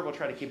 Azure will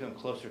try to keep them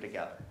closer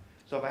together.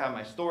 So if I have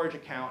my storage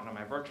account and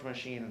my virtual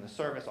machine and the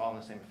service all in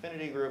the same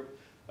affinity group,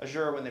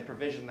 Azure, when they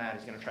provision that,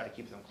 is going to try to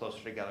keep them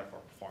closer together for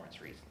performance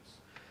reasons.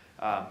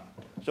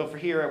 So for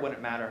here, it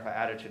wouldn't matter if I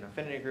added to an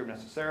affinity group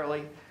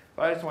necessarily,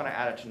 but I just want to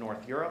add it to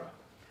North Europe.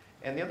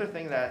 And the other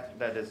thing that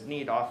is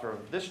neat off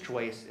of this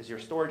choice is your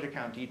storage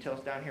account details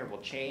down here will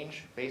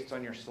change based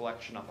on your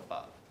selection up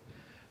above.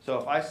 So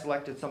if I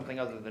selected something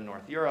other than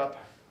North Europe,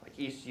 like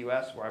East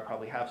US, where I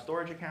probably have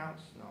storage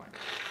accounts,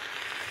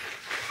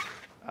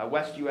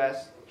 West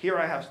US, here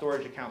I have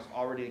storage accounts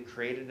already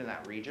created in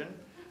that region.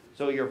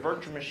 So your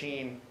virtual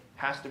machine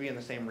has to be in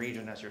the same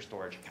region as your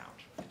storage account.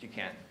 You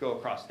can't go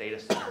across data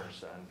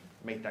centers and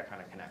make that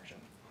kind of connection.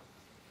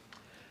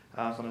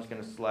 So I'm just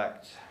going to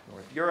select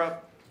North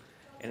Europe,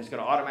 and it's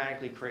going to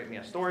automatically create me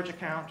a storage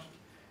account.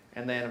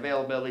 And then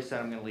availability set,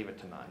 I'm going to leave it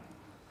to none.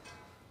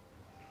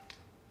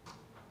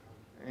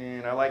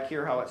 And I like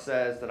here how it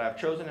says that I've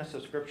chosen a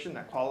subscription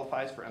that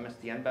qualifies for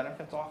MSDN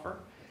benefits offer.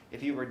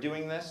 If you were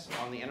doing this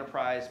on the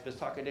Enterprise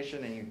BizTalk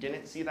Edition and you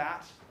didn't see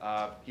that,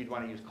 you'd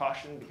want to use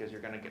caution because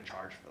you're going to get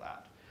charged for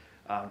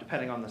that.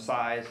 Depending on the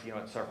size,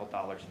 it's several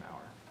dollars an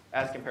hour,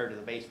 as compared to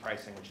the base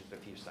pricing, which is a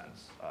few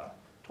cents,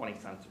 20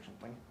 cents or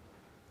something.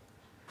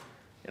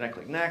 And I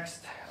click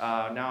Next.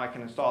 Now I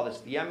can install this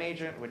VM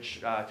agent,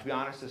 which, to be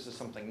honest, this is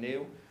something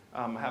new.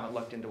 I haven't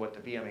looked into what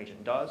the VM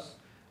agent does.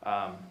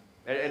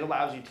 it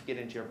allows you to get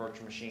into your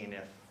virtual machine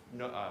if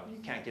you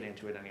can't get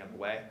into it any other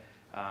way.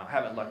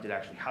 Haven't looked at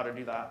actually how to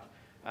do that.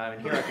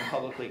 And here I can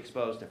publicly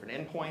expose different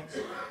endpoints.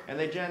 And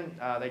they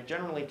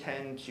generally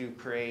tend to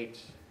create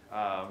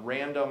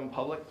random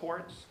public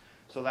ports.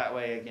 So that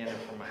way, again,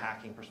 from a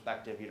hacking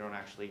perspective, you don't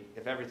actually,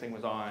 if everything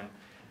was on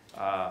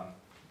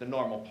the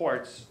normal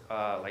ports,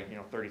 like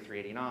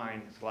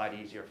 3389, it's a lot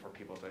easier for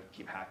people to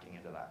keep hacking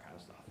into that kind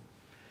of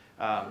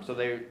stuff. So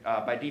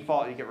by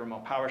default, you get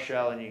remote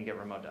PowerShell and you can get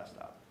remote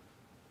desktop.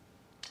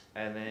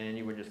 And then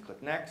you would just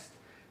click next.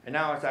 And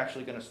now it's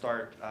actually going to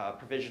start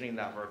provisioning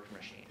that virtual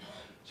machine.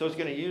 So it's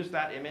going to use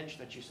that image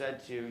that you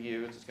said to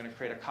use. It's going to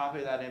create a copy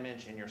of that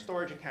image in your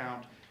storage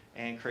account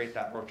and create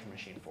that virtual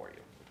machine for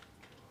you.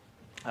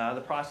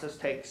 The process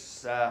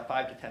takes 5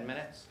 to 10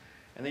 minutes.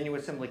 And then you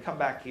would simply come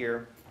back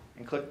here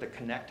and click the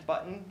connect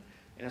button.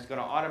 And it's going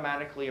to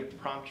automatically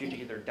prompt you to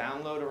either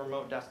download a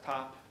remote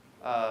desktop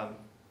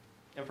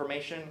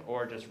information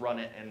or just run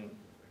it and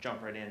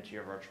jump right into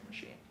your virtual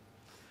machine.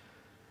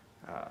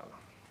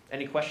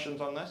 Any questions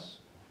on this?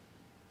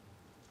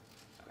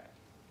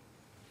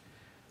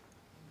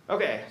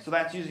 Okay, so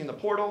that's using the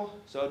portal.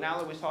 So now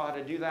that we saw how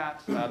to do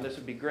that, this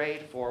would be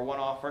great for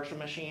one-off virtual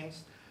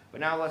machines. But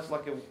now let's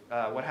look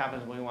at what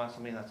happens when we want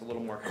something that's a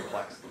little more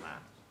complex than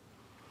that.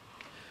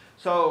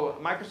 So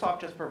Microsoft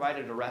just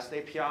provided a REST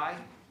API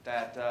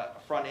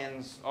that front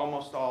ends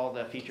almost all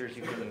the features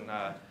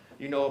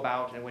you know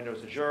about in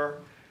Windows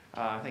Azure.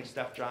 I think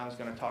Steph John's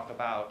going to talk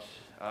about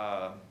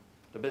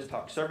the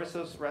BizTalk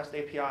Services REST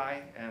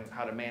API and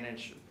how to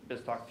manage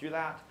BizTalk through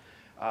that.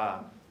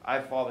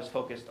 I've always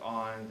focused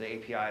on the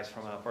APIs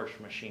from a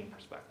virtual machine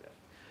perspective.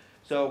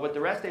 So what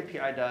the REST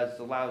API does is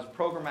allows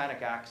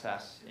programmatic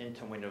access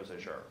into Windows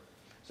Azure.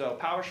 So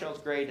PowerShell is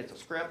great, it's a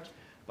script,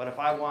 but if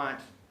I want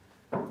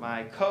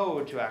my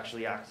code to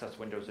actually access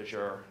Windows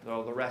Azure,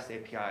 though the REST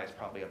API is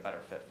probably a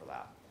better fit for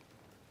that.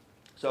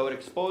 So it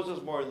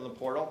exposes more than the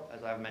portal,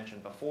 as I've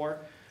mentioned before.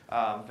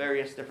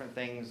 Various different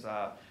things,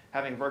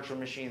 having virtual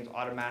machines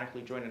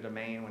automatically join a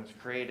domain when it's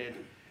created.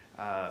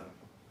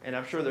 And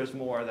I'm sure there's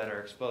more that are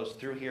exposed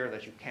through here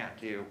that you can't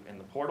do in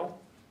the portal.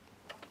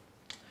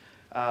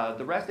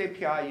 The REST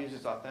API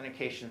uses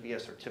authentication via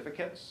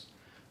certificates.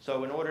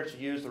 So in order to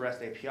use the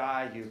REST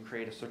API, you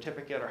create a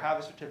certificate or have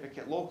a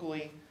certificate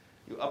locally.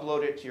 You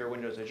upload it to your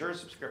Windows Azure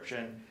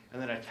subscription,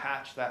 and then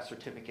attach that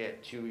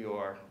certificate to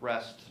your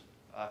REST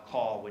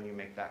call when you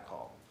make that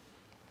call.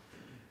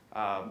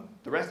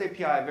 The REST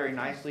API very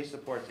nicely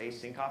supports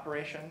async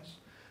operations.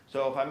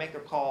 So if I make a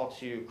call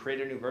to create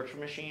a new virtual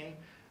machine,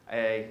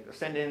 I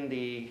send in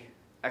the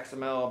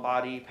XML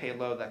body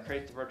payload that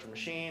creates the virtual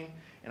machine,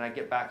 and I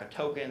get back a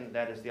token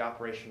that is the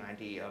operation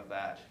ID of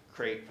that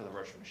crate for the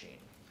virtual machine.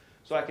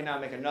 So I can now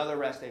make another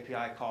REST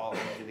API call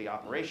into the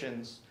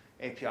operations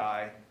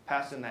API,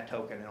 pass in that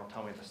token, and it'll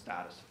tell me the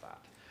status of that.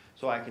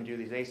 So I can do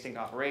these async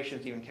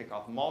operations, even kick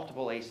off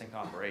multiple async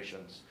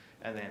operations,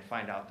 and then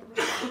find out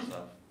the response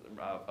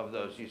of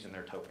those using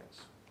their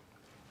tokens.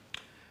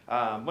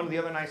 One of the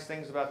other nice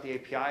things about the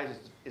API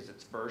is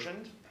it's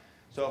versioned.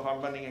 So if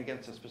I'm running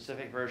against a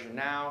specific version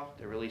now,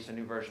 they release a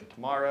new version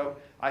tomorrow,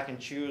 I can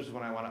choose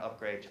when I want to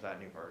upgrade to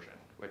that new version,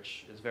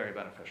 which is very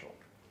beneficial.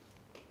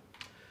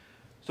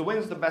 So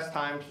when's the best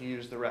time to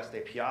use the REST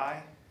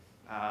API?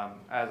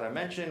 As I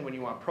mentioned, when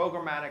you want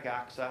programmatic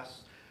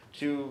access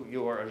to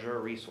your Azure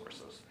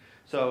resources.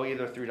 So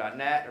either through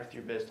 .NET or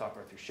through BizTalk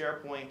or through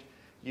SharePoint,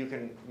 you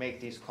can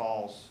make these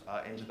calls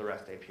into the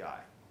REST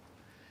API.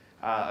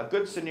 A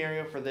good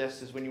scenario for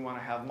this is when you want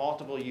to have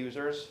multiple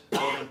users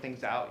building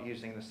things out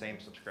using the same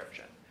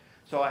subscription.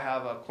 So I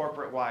have a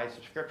corporate-wide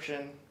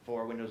subscription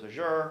for Windows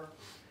Azure.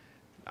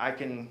 I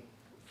can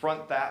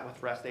front that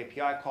with REST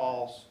API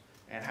calls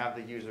and have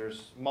the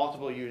users,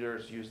 multiple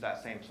users, use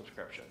that same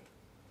subscription.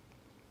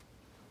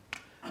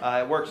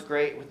 It works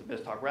great with the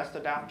BizTalk REST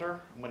adapter.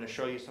 I'm going to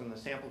show you some of the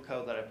sample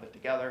code that I put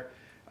together.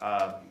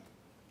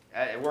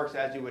 It works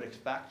as you would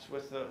expect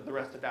with the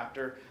REST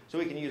adapter. So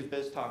we can use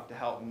BizTalk to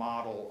help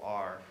model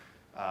our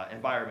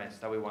environments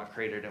that we want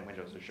created in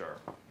Windows Azure.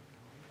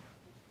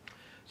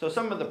 So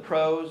some of the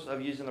pros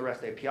of using the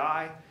REST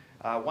API.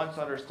 Once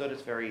understood,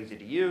 it's very easy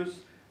to use.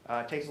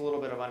 It takes a little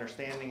bit of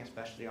understanding,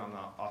 especially on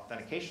the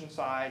authentication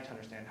side, to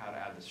understand how to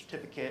add the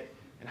certificate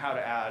and how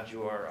to add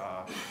your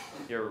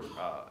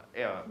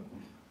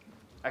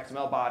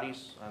XML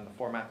bodies and the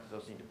format that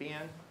those need to be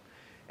in.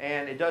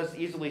 And it does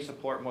easily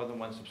support more than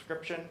one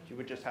subscription. You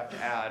would just have to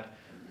add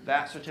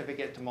that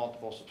certificate to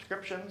multiple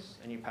subscriptions,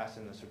 and you pass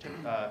in the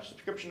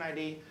subscription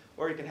ID,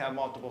 or you can have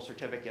multiple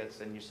certificates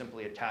and you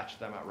simply attach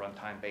them at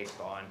runtime based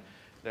on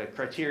the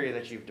criteria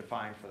that you've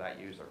defined for that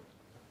user.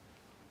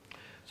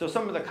 So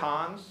some of the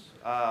cons,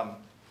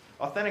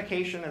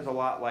 authentication is a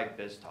lot like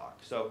BizTalk.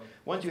 So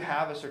once you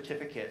have a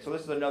certificate, so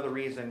this is another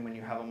reason when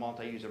you have a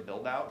multi-user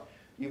build-out,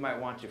 you might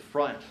want to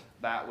front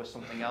that with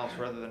something else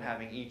rather than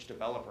having each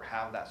developer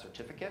have that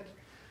certificate.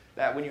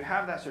 That when you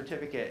have that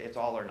certificate, it's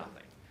all or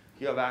nothing.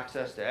 You have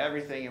access to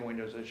everything in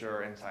Windows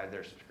Azure inside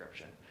their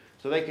subscription.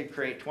 So they could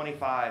create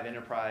 25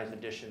 Enterprise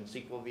Edition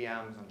SQL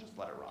VMs and just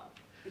let it run.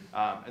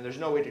 And there's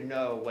no way to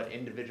know what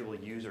individual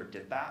user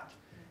did that.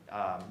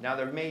 Now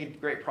they've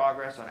made great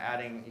progress on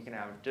adding, you can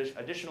have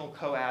additional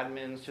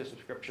co-admins to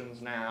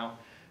subscriptions now,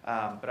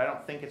 but I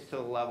don't think it's to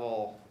the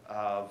level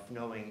of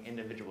knowing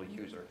individual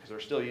user, because they're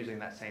still using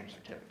that same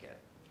certificate.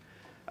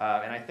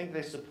 And I think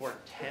they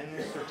support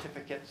 10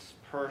 certificates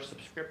per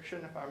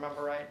subscription, if I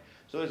remember right.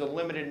 So there's a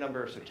limited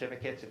number of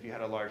certificates. If you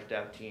had a large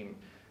dev team,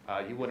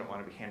 you wouldn't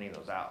want to be handing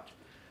those out.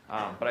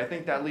 But I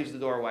think that leaves the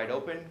door wide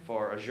open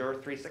for Azure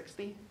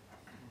 360.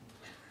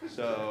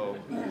 So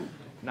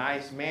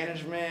nice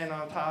management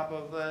on top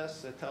of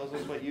this. It tells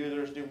us what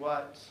users do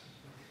what.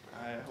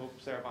 I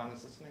hope Sarabon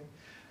is listening.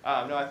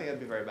 No, I think that'd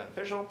be very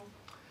beneficial.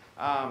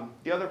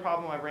 The other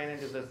problem I've ran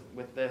into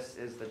with this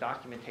is the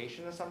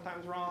documentation is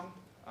sometimes wrong.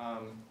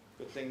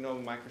 Good thing no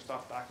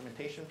Microsoft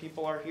documentation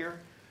people are here.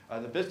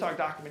 The BizTalk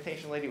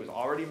documentation lady was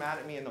already mad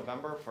at me in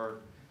November for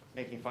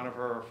making fun of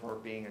her for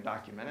being a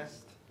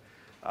documentist.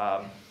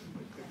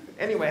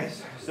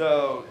 Anyways,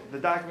 so the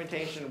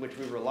documentation which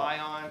we rely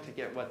on to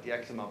get what the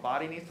XML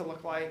body needs to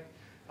look like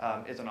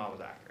isn't always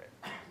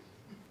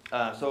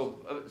accurate. So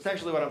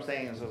essentially what I'm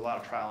saying is there's a lot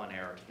of trial and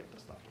error to get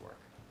this stuff to work.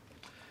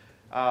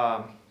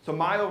 So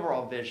my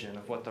overall vision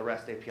of what the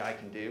REST API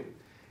can do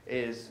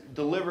is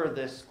deliver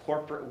this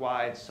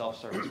corporate-wide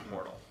self-service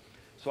portal.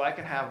 So I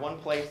can have one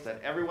place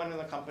that everyone in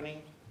the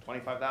company,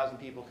 25,000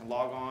 people, can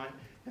log on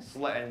and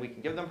select, and we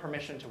can give them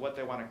permission to what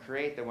they want to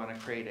create. They want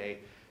to create a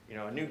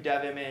new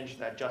dev image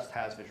that just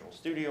has Visual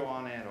Studio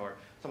on it, or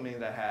something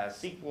that has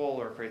SQL,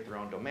 or create their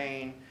own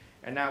domain.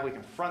 And now we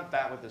can front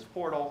that with this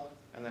portal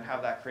and then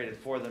have that created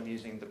for them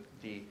using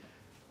the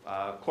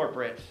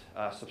corporate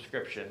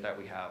subscription that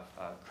we have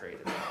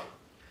created.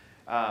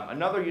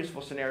 Another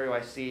useful scenario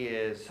I see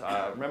is,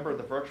 remember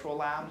the virtual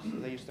labs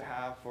they used to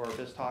have for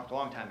BizTalk a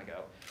long time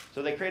ago?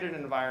 So they created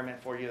an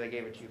environment for you, they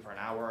gave it to you for an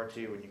hour or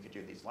two, and you could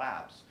do these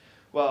labs.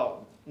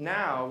 Well,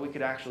 now we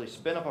could actually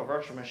spin up a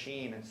virtual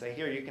machine and say,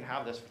 here, you can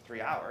have this for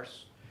 3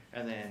 hours,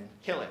 and then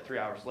kill it 3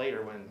 hours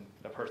later when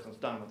the person's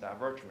done with that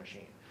virtual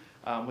machine.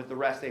 With the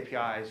REST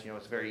APIs,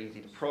 it's very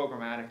easy to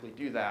programmatically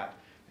do that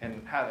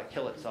and have it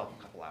kill itself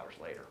a couple hours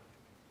later.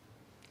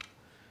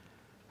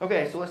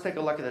 Okay, so let's take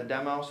a look at the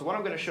demo. So what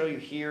I'm going to show you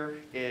here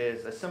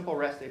is a simple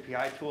REST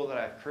API tool that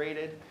I've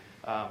created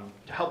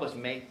to help us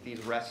make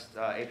these REST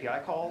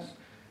API calls.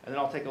 And then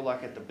I'll take a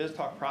look at the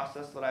BizTalk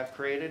process that I've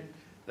created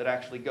that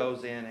actually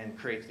goes in and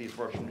creates these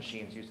virtual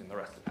machines using the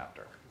REST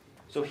adapter.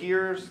 So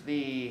here's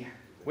the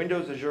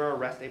Windows Azure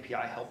REST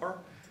API helper.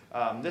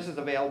 This is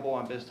available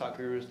on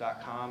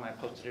biztalkgurus.com. I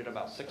posted it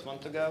about 6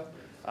 months ago.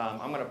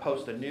 I'm going to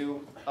post a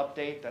new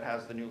update that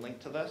has the new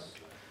link to this.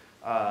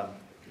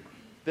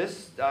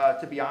 This,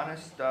 to be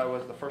honest,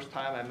 was the first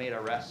time I made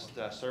a REST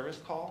service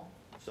call.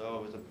 So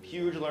it was a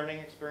huge learning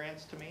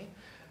experience to me.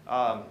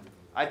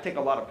 I take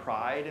a lot of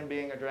pride in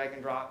being a drag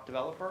and drop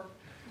developer.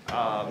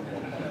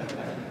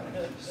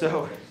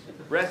 So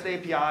REST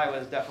API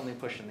was definitely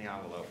pushing the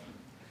envelope.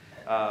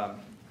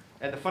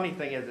 And the funny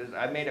thing is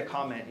I made a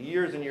comment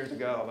years and years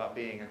ago about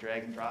being a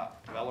drag and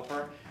drop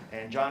developer.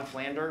 And John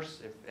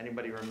Flanders, if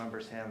anybody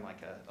remembers him, like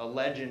a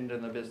legend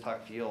in the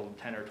BizTalk field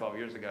 10 or 12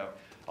 years ago,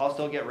 I'll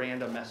still get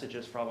random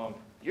messages from him,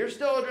 you're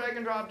still a drag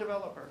and drop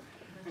developer.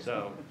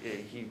 So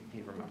he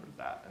remembered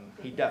that, and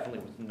he definitely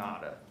was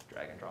not a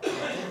drag and drop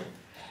developer.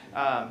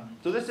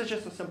 So this is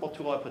just a simple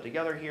tool I put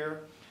together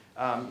here.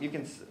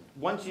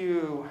 Once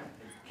you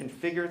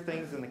configure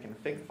things in the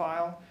config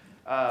file,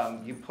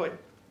 you put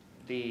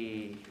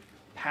the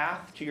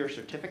path to your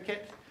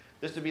certificate.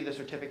 This would be the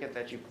certificate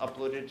that you've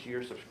uploaded to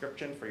your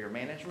subscription for your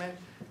management.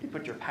 You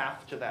put your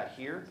path to that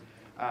here.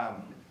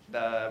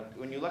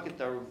 When you look at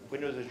the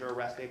Windows Azure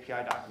REST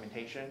API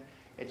documentation,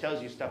 it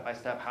tells you step by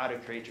step how to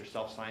create your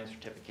self-signed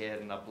certificate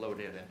and upload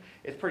it. And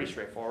it's pretty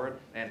straightforward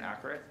and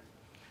accurate.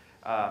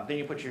 Then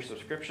you put your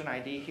subscription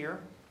ID here.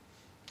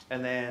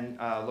 And then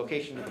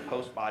location to the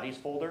post bodies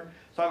folder.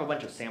 So I have a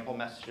bunch of sample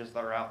messages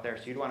that are out there.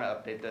 So you'd want to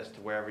update this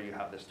to wherever you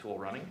have this tool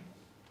running.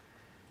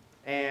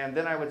 And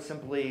then I would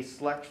simply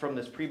select from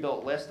this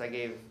pre-built list. I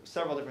gave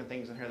several different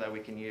things in here that we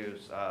can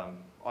use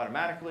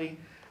automatically.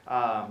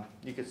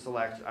 You could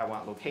select, I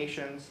want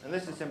locations. And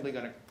this is simply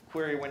going to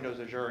query Windows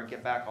Azure and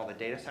get back all the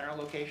data center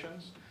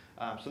locations.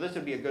 So this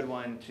would be a good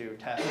one to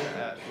test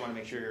if you want to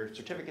make sure your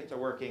certificates are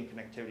working,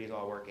 connectivity is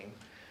all working.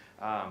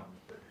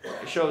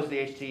 It shows the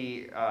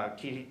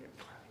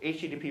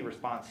HTTP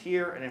response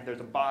here, and if there's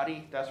a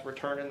body that's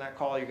returned in that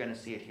call, you're going to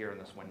see it here in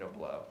this window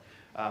below.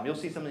 You'll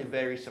see something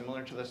very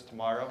similar to this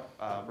tomorrow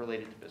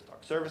related to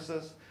BizTalk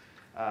services,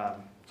 so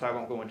I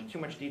won't go into too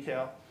much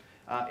detail.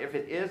 If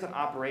it is an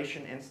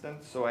operation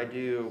instance, so I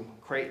do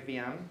create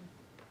VM,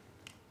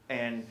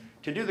 and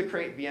to do the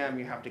create VM,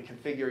 you have to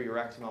configure your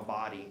XML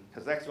body,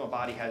 because the XML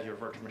body has your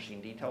virtual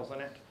machine details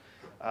in it.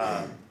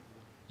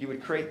 You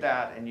would create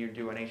that, and you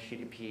do an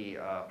HTTP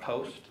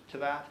post to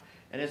that,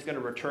 and it's going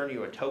to return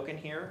you a token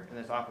here in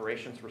this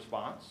operations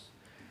response.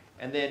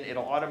 And then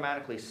it'll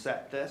automatically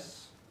set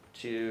this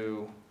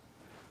to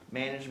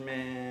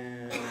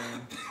management,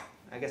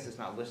 I guess it's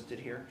not listed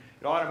here.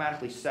 It'll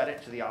automatically set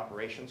it to the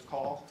operations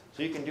call.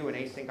 So you can do an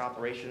async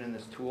operation in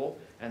this tool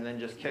and then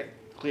just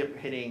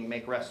hitting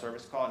make REST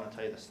service call, and it'll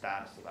tell you the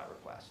status of that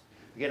request.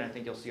 Again, I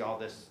think you'll see all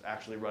this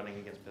actually running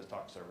against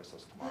BizTalk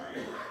services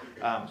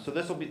tomorrow. So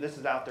this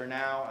is out there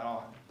now, and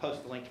I'll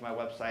post a link to my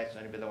website, so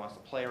anybody that wants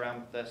to play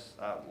around with this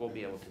will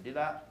be able to do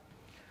that.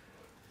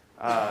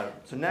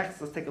 So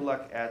next, let's take a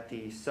look at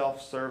the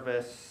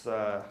self-service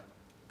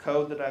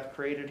code that I've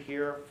created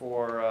here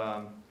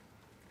for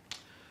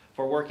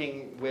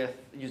working with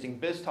using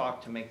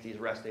BizTalk to make these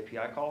REST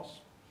API calls.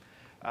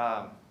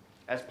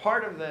 As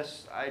part of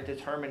this, I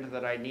determined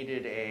that I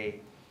needed a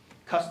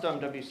custom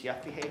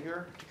WCF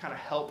behavior to kind of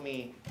help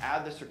me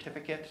add the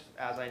certificate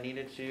as I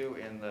needed to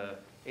in the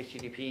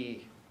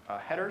HTTP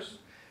headers,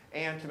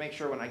 and to make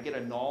sure when I get a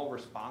null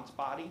response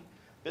body,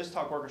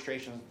 BizTalk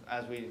orchestration,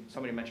 as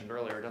somebody mentioned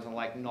earlier, doesn't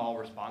like null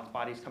response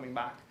bodies coming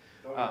back.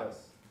 No, it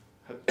does.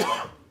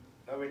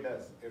 No, it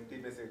does. Empty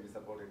message is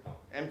supported now.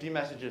 Empty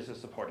messages is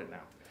supported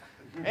now.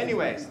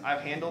 Anyways,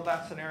 I've handled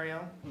that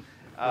scenario.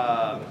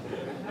 I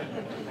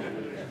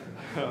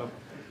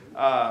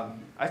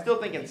still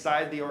think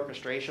inside the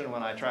orchestration,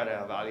 when I try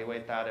to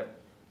evaluate that,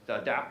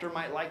 the adapter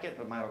might like it,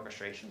 but my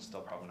orchestration is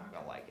still probably not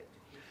going to like it.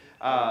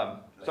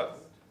 So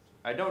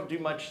I don't do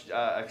much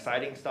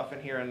exciting stuff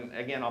in here, and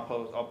again,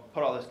 I'll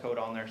put all this code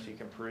on there so you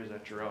can peruse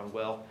at your own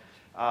will.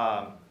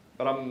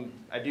 But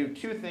I do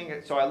two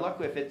things. So I look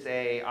if it's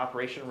a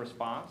operation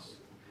response,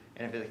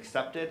 and if it's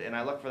accepted, and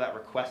I look for that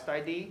request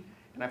ID,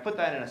 and I put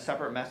that in a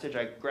separate message.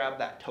 I grab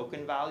that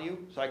token value,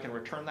 so I can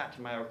return that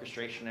to my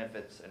orchestration if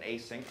it's an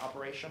async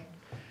operation.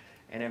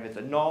 And if it's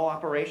a null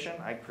operation,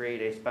 I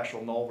create a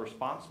special null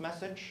response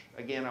message.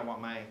 Again, I want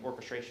my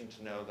orchestration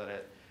to know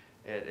that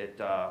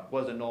it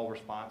was a null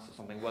response, so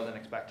something wasn't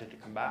expected to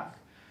come back.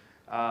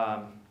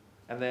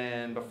 And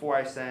then before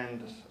I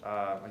send,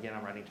 again,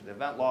 I'm writing to the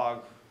event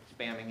log,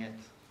 spamming it.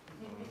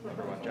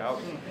 Better watch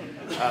out.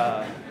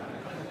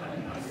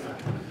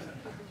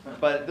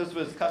 But this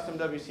was custom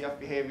WCF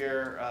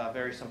behavior,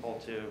 very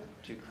simple to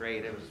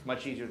create. It was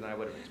much easier than I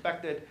would have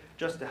expected,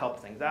 just to help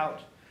things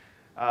out.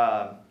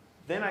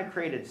 Then I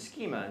created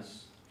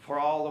schemas for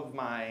all of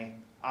my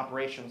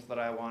operations that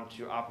I want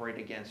to operate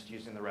against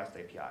using the REST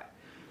API.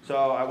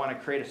 So I want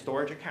to create a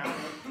storage account.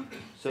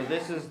 So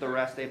this is the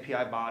REST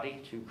API body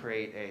to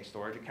create a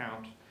storage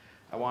account.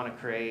 I want to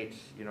create,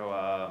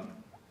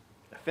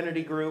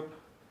 affinity group.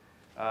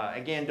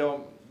 Again,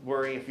 don't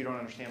worry if you don't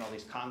understand all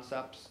these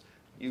concepts.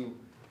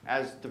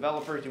 As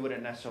developers, you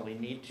wouldn't necessarily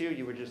need to.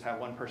 You would just have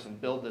one person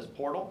build this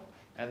portal,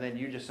 and then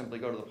you just simply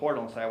go to the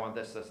portal and say, I want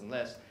this, this, and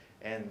this.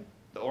 And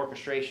the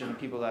orchestration,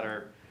 people that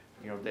are,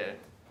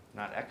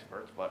 not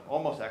experts, but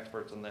almost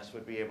experts in this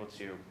would be able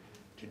to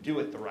do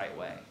it the right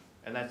way.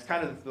 And that's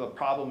kind of the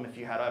problem if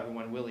you had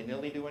everyone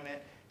willy-nilly doing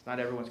it. It's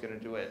not everyone's going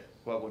to do it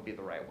what would be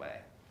the right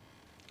way.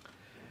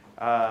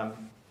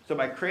 So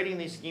by creating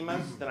these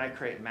schemas, then I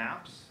create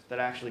maps that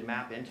actually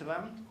map into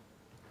them.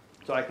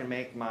 So I can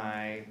make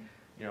my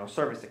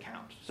service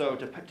account. So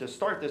to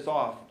start this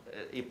off,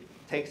 it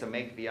takes a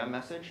make VM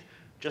message,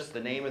 just the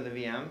name of the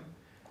VM,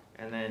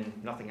 and then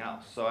nothing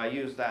else. So I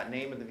use that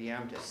name of the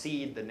VM to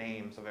seed the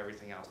names of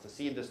everything else, to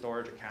seed the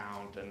storage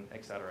account, and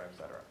et cetera, et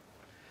cetera.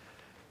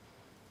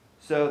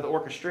 So the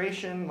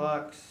orchestration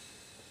looks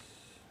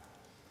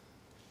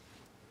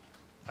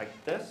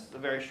like this,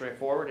 very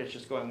straightforward. It's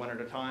just going one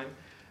at a time.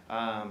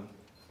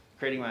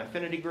 Creating my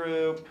affinity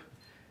group,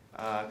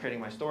 creating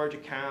my storage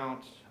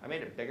account. I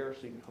made it bigger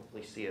so you can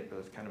hopefully see it, but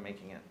it's kind of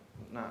making it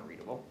not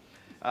readable.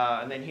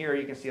 And then here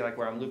you can see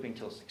where I'm looping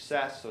till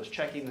success. So it's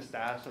checking the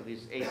status of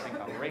these async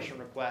operation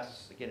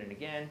requests again and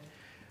again.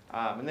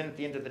 And then at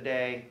the end of the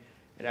day,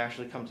 it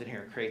actually comes in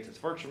here and creates its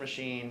virtual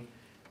machine,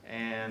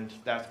 and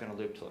that's going to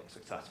loop till it's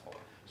successful.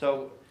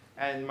 So,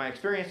 and my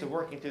experience of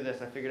working through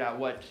this, I figured out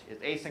what is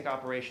async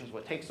operations,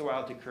 what takes a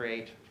while to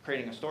create.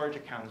 Creating a storage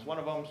account is one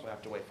of them, so I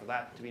have to wait for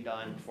that to be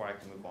done before I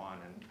can move on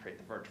and create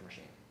the virtual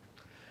machine.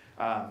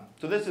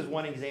 So this is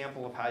one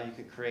example of how you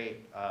could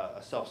create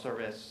a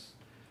self-service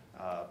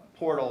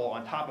portal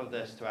on top of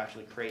this to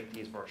actually create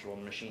these virtual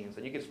machines.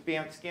 And you could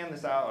scan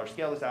this out or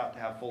scale this out to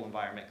have full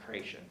environment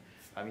creation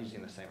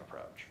using the same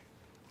approach.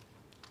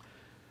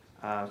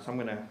 So I'm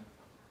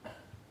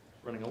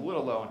running a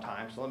little low on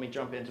time, so let me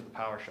jump into the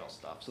PowerShell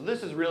stuff. So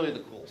this is really the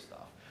cool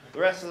stuff. The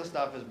rest of the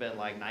stuff has been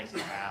like nice to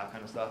have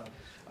kind of stuff.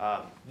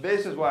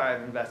 This is why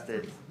I've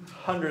invested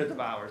hundreds of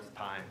hours of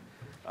time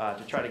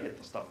to try to get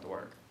this stuff to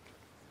work.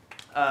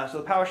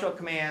 So the PowerShell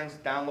commands,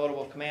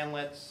 downloadable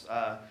commandlets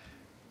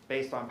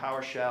based on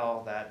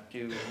PowerShell that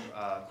do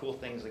cool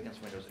things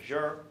against Windows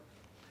Azure.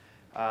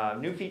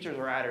 New features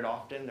are added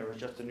often. There was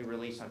just a new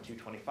release on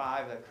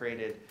 2.25 that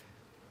created,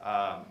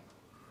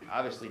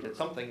 obviously did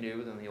something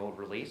new than the old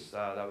release.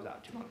 That was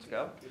out 2 months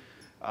ago.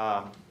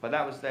 But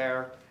that was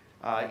there.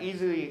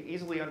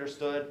 Easily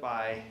understood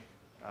by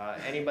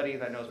anybody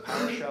that knows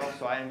PowerShell.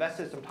 So I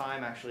invested some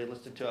time, actually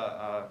listened to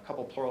a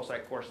couple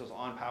Pluralsight courses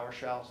on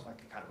PowerShell so I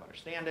could kind of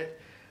understand it.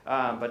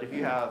 But if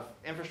you have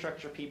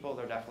infrastructure people,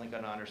 they're definitely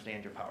going to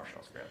understand your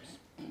PowerShell scripts.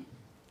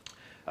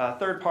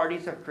 Third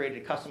parties have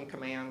created custom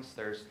commands.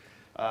 There's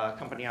a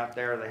company out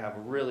there, they have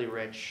really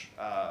rich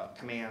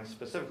commands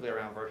specifically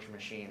around virtual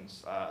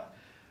machines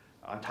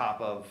on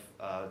top of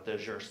the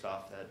Azure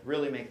stuff that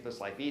really make this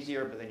life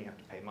easier, but then you have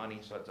to pay money,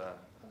 so it's a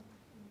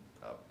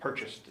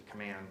purchased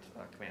command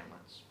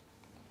list.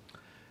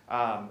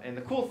 And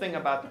the cool thing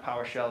about the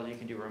PowerShell is you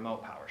can do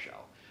remote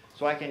PowerShell.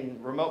 So I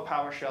can remote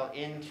PowerShell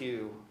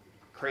into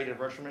created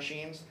virtual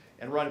machines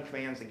and run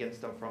commands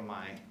against them from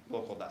my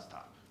local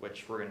desktop,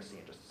 which we're going to see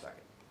in just a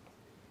second.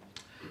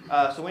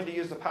 So when to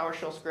use the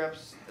PowerShell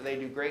scripts, they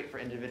do great for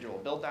individual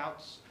build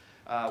outs.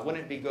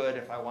 Wouldn't it be good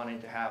if I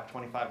wanted to have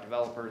 25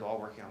 developers all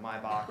working on my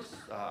box,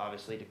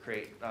 obviously to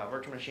create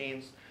virtual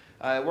machines.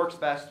 It works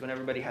best when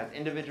everybody has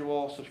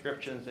individual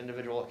subscriptions,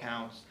 individual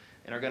accounts,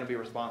 and are going to be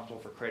responsible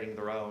for creating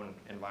their own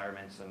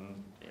environments and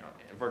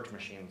virtual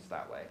machines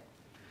that way.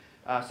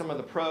 Some of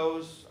the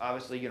pros,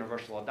 obviously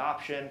universal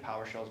adoption.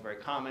 PowerShell is very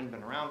common,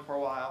 been around for a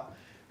while.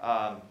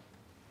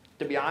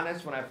 To be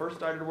honest, when I first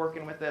started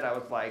working with it, I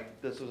was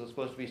like, this was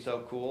supposed to be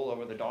so cool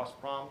over the DOS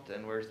prompt,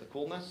 and where's the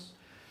coolness?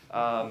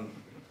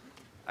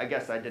 I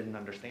guess I didn't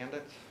understand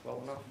it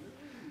well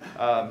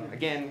enough.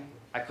 Again,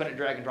 I couldn't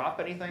drag and drop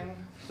anything,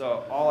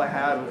 so all I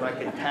had was I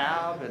could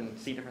tab and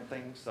see different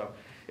things. So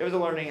it was a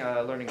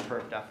learning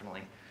curve,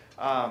 definitely.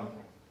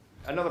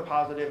 Another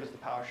positive is the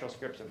PowerShell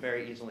scripts are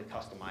very easily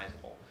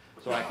customizable.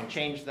 So I can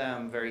change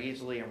them very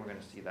easily, and we're going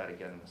to see that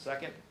again in a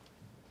second.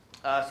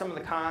 Some of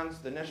the cons,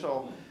 the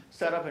initial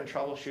setup and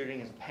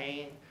troubleshooting is a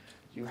pain.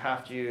 You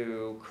have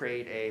to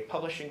create a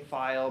publishing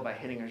file by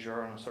hitting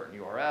Azure on a certain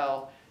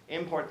URL,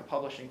 import the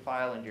publishing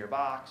file into your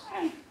box.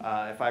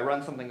 If I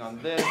run something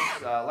on this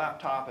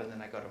laptop and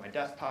then I go to my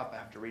desktop, I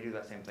have to redo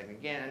that same thing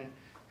again.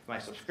 If my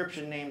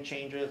subscription name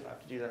changes, I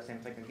have to do that same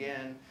thing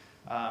again.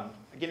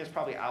 Again, it's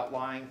probably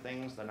outlying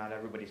things that not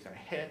everybody's going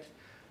to hit.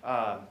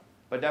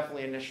 But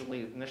definitely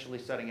initially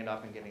setting it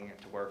up and getting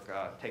it to work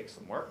takes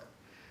some work.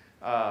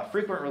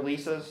 Frequent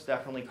releases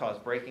definitely cause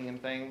breaking in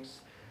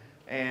things,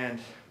 and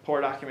poor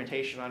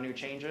documentation on new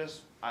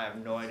changes. I have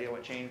no idea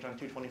what changed on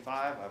 2.25.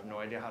 I have no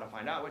idea how to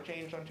find out what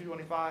changed on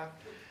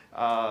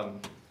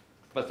 2.25.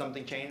 But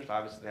something changed.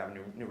 Obviously, they have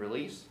a new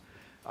release.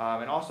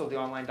 And also, the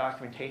online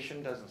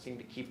documentation doesn't seem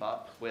to keep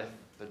up with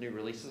the new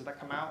releases that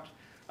come out.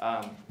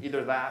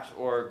 Either that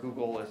or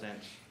Google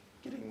isn't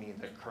getting me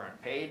the current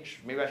page.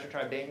 Maybe I should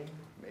try Bing.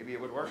 Maybe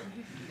it would work.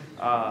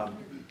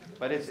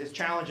 But it's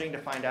challenging to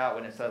find out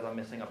when it says I'm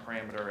missing a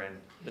parameter and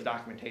the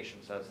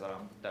documentation says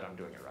that I'm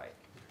doing it right.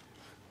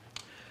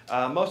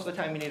 Most of the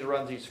time you need to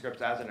run these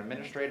scripts as an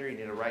administrator. You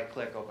need to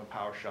right-click, open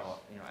PowerShell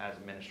as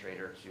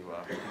administrator to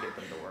get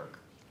them to work.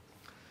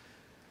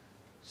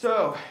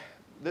 So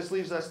this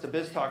leaves us to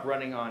BizTalk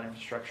running on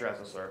infrastructure as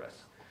a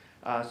service.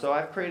 So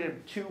I've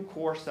created two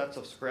core sets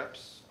of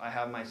scripts. I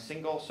have my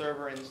single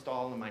server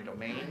install and my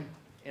domain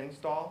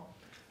install.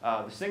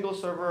 The single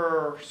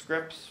server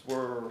scripts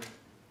were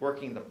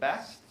working the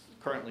best,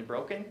 currently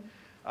broken.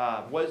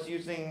 Was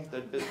using the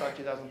BizTalk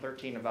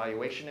 2013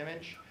 evaluation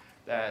image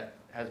that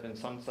has been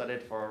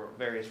sunsetted for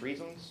various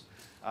reasons.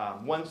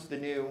 Once the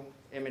new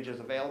image is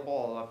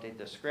available, I'll update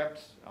the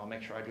script. I'll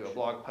make sure I do a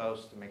blog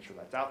post to make sure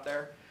that's out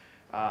there.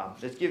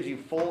 This gives you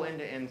full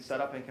end-to-end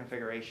setup and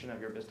configuration of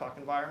your BizTalk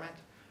environment.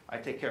 I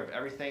take care of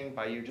everything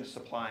by you just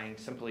supplying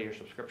simply your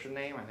subscription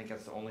name. I think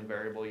that's the only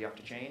variable you have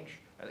to change,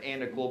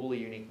 and a globally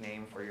unique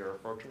name for your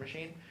virtual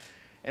machine.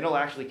 And it'll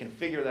actually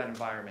configure that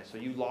environment. So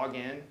you log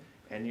in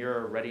and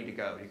you're ready to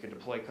go. You can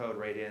deploy code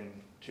right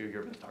into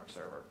your BizTalk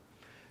server.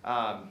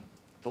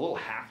 It's a little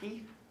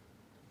hacky.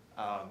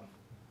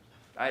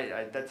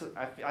 I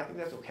think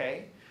that's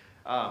okay.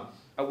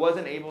 I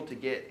wasn't able to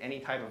get any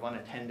type of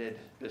unattended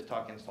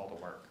BizTalk install to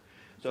work.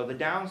 So the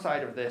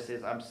downside of this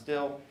is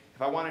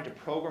if I wanted to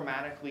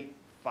programmatically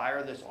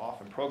fire this off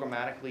and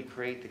programmatically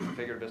create the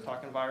configured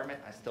BizTalk environment,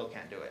 I still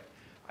can't do it.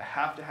 I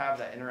have to have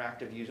that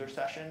interactive user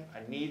session.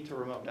 I need to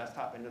remote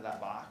desktop into that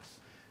box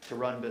to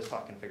run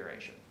BizTalk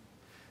configuration.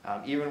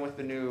 Even with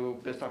the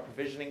new BizTalk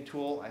provisioning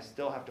tool, I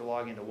still have to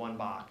log into one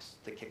box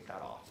to kick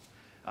that off.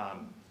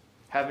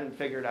 Haven't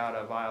figured out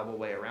a viable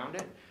way around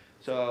it.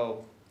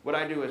 So what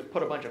I do is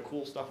put a bunch of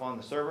cool stuff on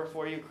the server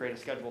for you, create a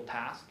scheduled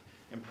task,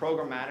 and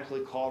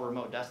programmatically call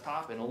remote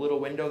desktop in a little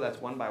window that's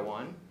 1 by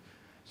 1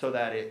 so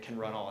that it can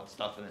run all its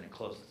stuff and then it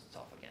closes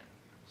itself again.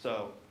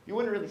 So you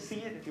wouldn't really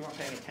see it if you weren't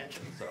paying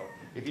attention. So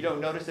if you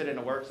don't notice it and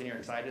it works and you're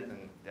excited,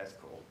 then that's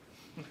cool.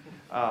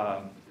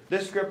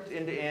 This script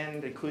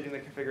end-to-end, including the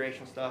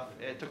configuration stuff,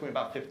 it took me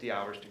about 50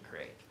 hours to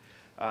create.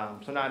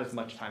 So not as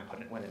much time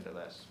went into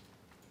this.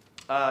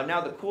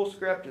 Now the cool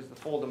script is the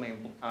full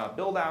domain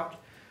build out.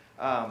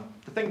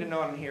 The thing to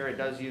note on here, it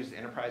does use the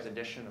Enterprise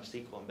Edition of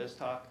SQL and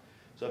BizTalk.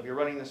 So if you're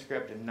running the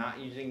script and not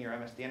using your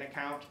MSDN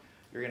account,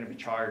 you're going to be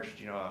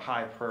charged a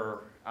high per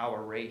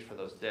hour rate for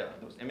those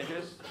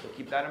images. So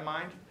keep that in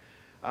mind.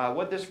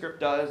 What this script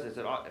does is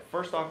it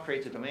first off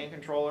creates a domain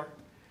controller.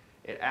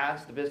 It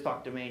adds the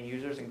BizTalk domain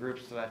users and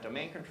groups to that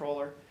domain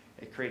controller.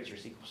 It creates your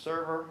SQL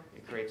server.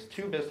 It creates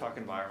 2 BizTalk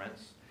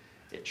environments.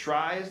 It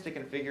tries to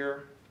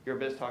configure your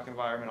BizTalk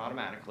environment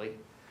automatically.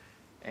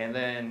 and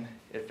then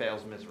it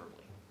fails miserably.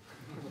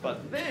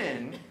 But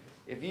then,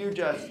 if you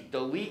just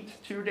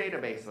delete 2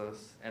 databases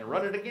and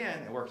run it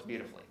again, it works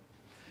beautifully.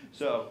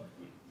 So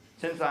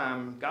since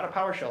I've got a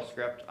PowerShell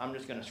script, I'm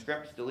just going to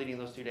script deleting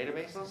those 2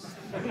 databases.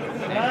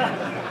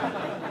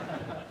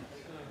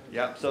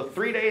 Yep, so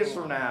 3 days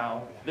from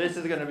now, this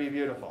is going to be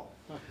beautiful.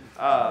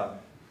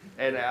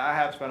 And I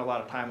have spent a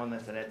lot of time on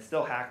this, and it's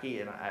still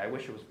hacky, and I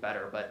wish it was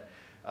better, but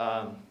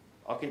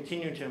I'll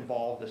continue to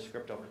evolve this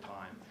script over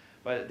time.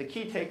 But the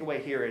key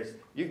takeaway here is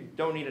you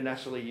don't need to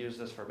necessarily use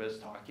this for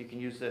BizTalk. You can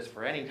use this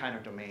for any kind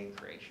of domain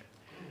creation.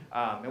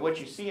 And what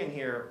you see in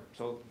here,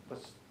 so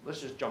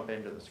let's just jump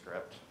into the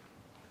script.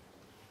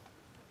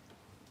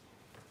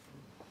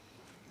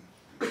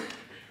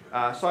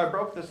 So I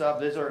broke this up.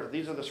 These are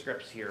the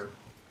scripts here.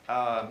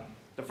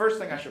 The first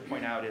thing I should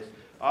point out is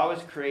I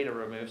always create a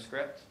remove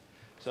script.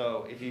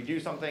 So if you do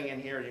something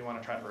in here and you want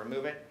to try to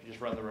remove it, you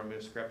just run the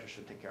remove script. It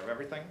should take care of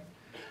everything.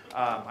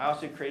 I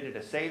also created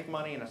a save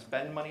money and a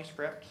spend money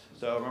script.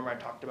 So remember I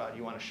talked about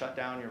you want to shut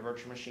down your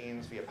virtual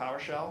machines via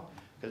PowerShell,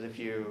 because if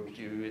you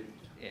do it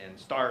in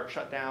start,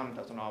 shutdown, it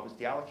doesn't always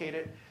deallocate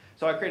it.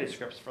 So I created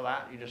scripts for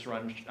that. You just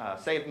run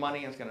save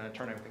money, it's going to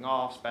turn everything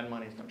off. Spend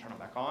money, it's going to turn it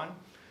back on.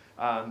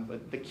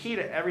 But the key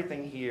to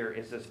everything here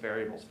is this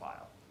variables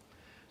file.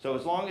 So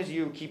as long as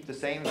you keep the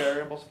same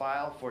variables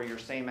file for your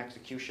same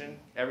execution,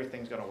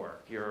 everything's going to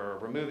work. You're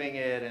removing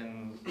it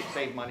and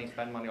save money,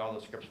 spend money, all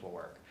those scripts will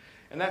work.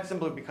 And that's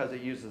simply because it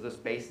uses this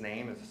base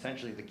name as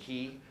essentially the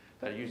key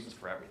that it uses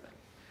for everything.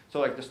 So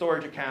like the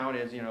storage account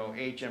is,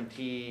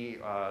 HMT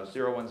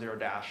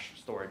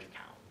 010-storage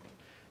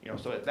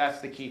account. So that's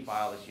the key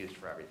file that's used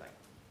for everything.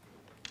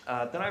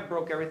 Then I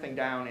broke everything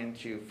down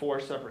into 4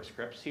 separate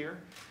scripts here.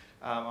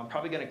 I'm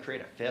probably going to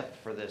create a 5th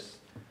for this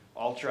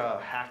ultra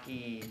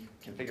hacky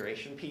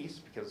configuration piece,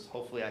 because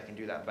hopefully I can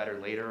do that better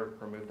later,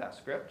 remove that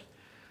script.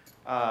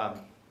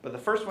 But the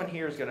first one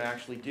here is going to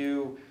actually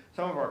do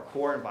some of our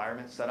core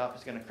environment setup.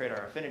 It's going to create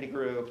our affinity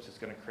groups. It's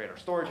going to create our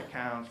storage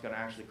accounts. It's going to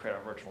actually create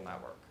our virtual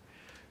network.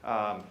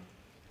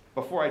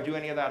 Before I do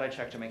any of that, I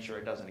check to make sure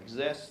it doesn't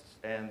exist,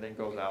 and then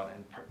goes out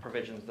and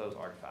provisions those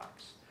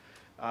artifacts.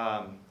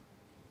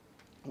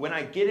 When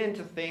I get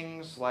into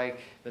things like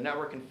the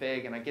network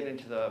config and I get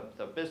into the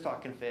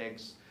BizTalk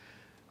configs,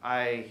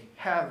 I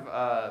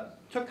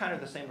took kind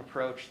of the same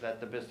approach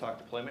that the BizTalk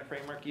deployment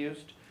framework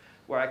used,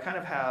 where I kind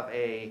of have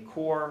a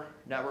core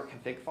network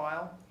config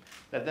file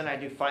that then I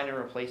do find and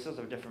replaces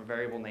of different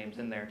variable names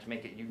in there to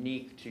make it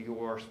unique to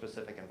your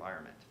specific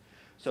environment.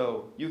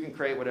 So you can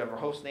create whatever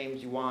host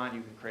names you want,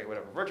 you can create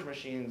whatever virtual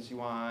machines you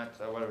want,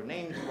 whatever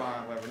names you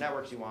want, whatever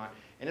networks you want,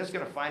 and it's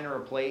going to find and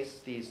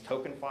replace these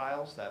token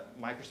files that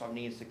Microsoft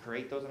needs to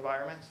create those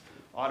environments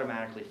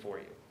automatically for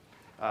you.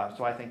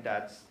 So I think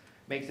that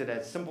makes it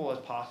as simple as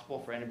possible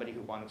for anybody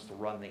who wants to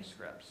run these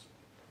scripts.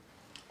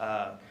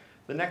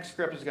 The next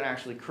script is going to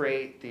actually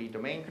create the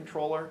domain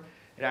controller.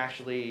 It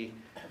actually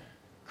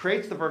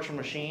creates the virtual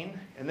machine,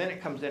 and then it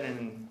comes in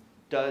and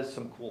does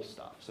some cool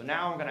stuff. So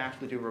now I'm going to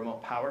actually do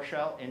remote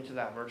PowerShell into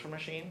that virtual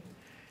machine.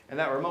 And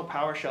that remote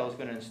PowerShell is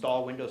going to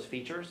install Windows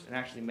features and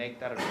actually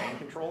make that a domain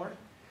controller.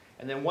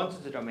 And then once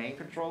it's a domain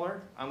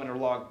controller, I'm going to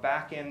log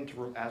back in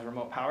as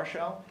remote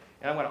PowerShell,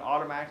 and I'm going to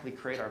automatically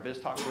create our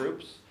BizTalk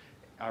groups,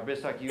 our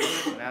BizTalk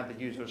users, and add the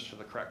users to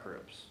the correct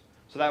groups.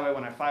 So that way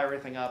when I fire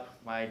everything up,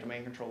 my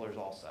domain controller is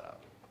all set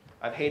up.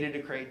 I've hated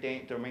to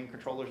create domain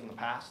controllers in the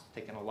past,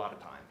 taken a lot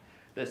of time.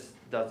 This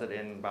does it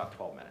in about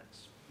 12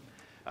 minutes.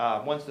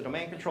 Once the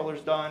domain controller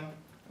is done,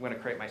 I'm going to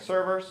create my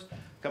servers.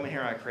 Come in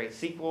here, I create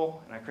SQL,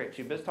 and I create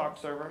 2 BizTalk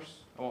servers.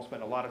 I won't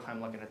spend a lot of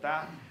time looking at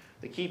that.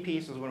 The key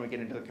piece is when we get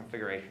into the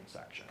configuration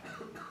section.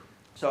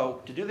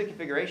 So to do the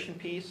configuration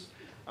piece,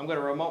 I'm going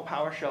to remote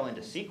PowerShell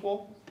into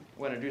SQL. I'm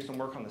going to do some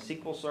work on the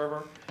SQL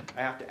server.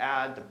 I have to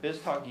add the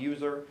BizTalk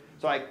user.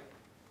 So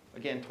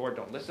again, Tor,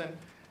 don't listen.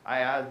 I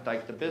add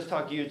like the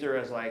BizTalk user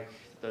as like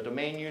the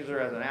domain user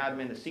as an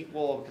admin to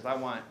SQL because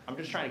I'm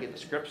just trying to get the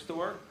scripts to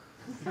work.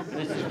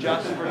 This is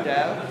just for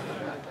dev.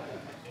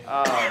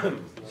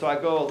 So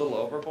I go a little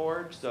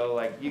overboard. So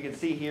like you can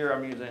see here,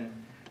 I'm using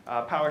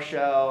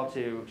PowerShell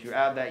to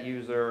add that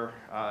user,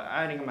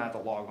 adding them at the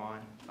log on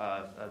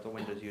as a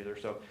Windows user.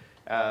 So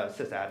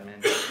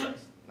sysadmin,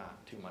 that's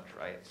not too much,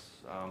 right?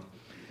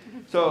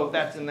 So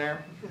that's in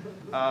there.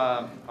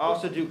 I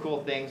also do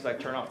cool things like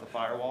turn off the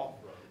firewall.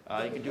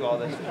 You can do all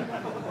this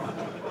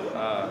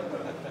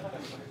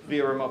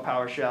via remote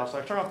PowerShell. So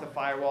I turn off the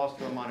firewalls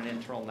because I'm on an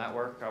internal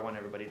network. I want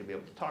everybody to be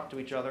able to talk to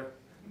each other.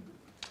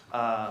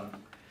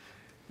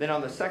 Then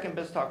on the second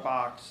BizTalk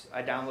box,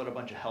 I download a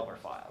bunch of helper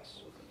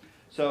files.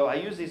 So I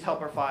use these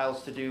helper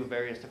files to do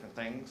various different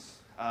things.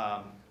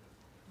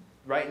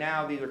 Right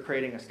now, these are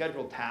creating a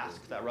scheduled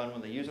task that run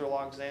when the user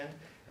logs in,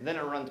 and then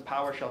it runs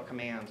PowerShell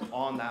commands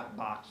on that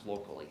box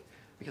locally.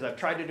 Because I've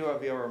tried to do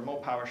it via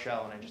remote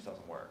PowerShell and it just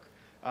doesn't work.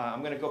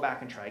 I'm going to go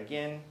back and try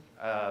again,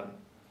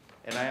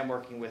 and I am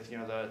working with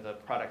the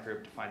product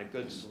group to find a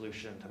good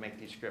solution to make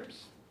these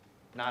scripts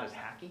not as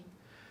hacky.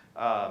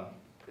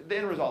 The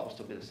end result will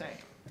still be the same,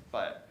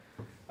 but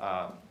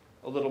a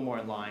little more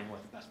in line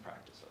with best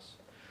practices.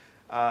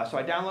 So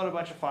I download a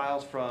bunch of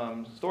files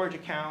from storage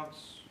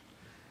accounts,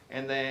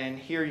 and then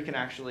here you can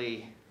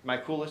actually, my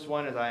coolest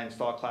one is I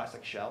install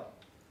classic shell.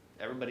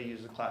 Everybody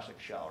uses classic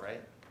shell,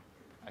 right?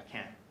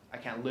 I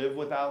can't live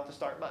without the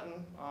start button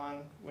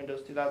on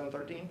Windows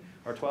 2013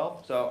 or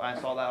 12, so I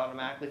install that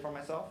automatically for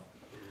myself.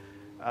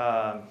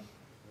 And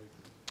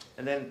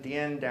then at the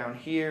end down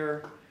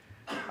here,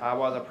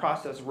 while the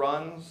process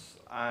runs,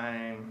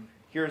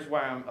 here's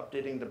where I'm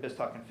updating the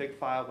BizTalk config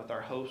file with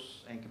our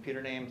hosts and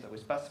computer names that we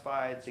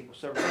specified, SQL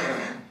Server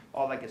name,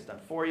 all that gets done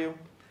for you.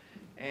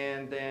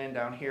 And then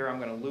down here, I'm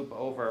going to loop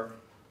over.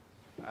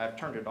 I've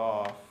turned it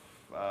off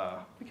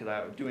because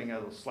I'm doing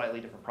a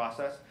slightly different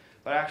process.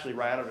 But I actually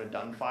write out a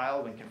done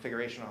file when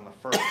configuration on the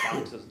first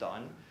box is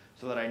done,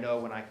 so that I know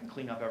when I can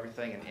clean up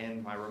everything and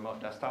end my remote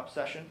desktop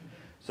session.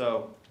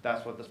 So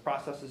that's what this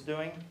process is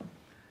doing.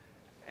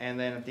 And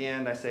then at the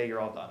end, I say you're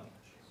all done.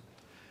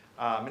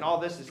 And all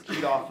this is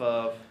keyed off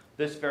of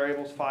this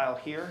variables file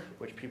here,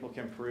 which people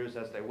can peruse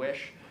as they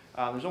wish.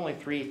 There's only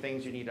 3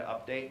 things you need to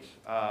update.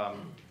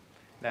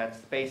 That's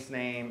base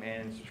name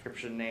and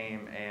subscription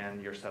name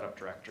and your setup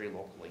directory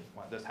locally.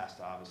 Well, this has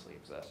to obviously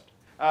exist.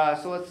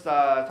 So let's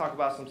talk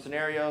about some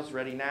scenarios.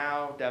 Ready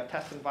now, dev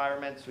test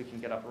environments. We can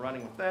get up and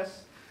running with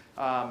this.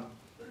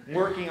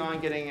 Working on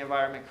getting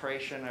environment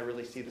creation. I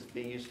really see this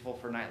being useful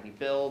for nightly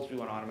builds. We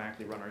want to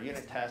automatically run our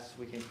unit tests.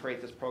 We can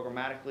create this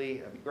programmatically.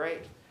 That'd be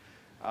great.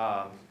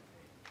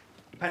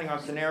 Depending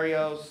on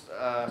scenarios,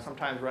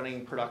 sometimes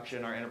running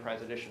production or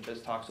enterprise edition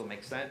BizTalks will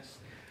make sense.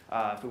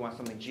 If we want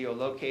something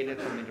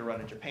geolocated, something to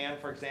run in Japan,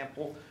 for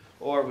example,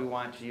 or we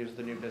want to use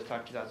the new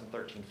BizTalk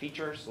 2013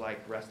 features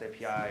like REST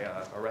API,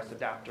 or REST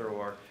adapter,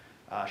 or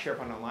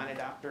SharePoint Online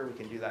adapter, we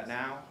can do that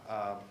now.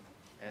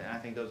 And I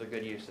think those are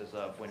good uses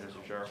of Windows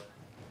Azure.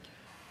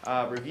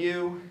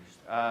 Review,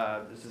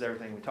 this is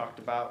everything we talked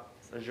about.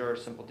 Azure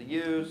is simple to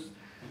use.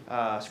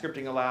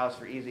 Scripting allows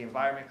for easy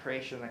environment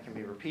creation that can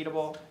be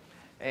repeatable.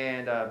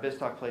 And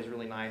BizTalk plays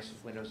really nice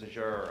with Windows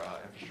Azure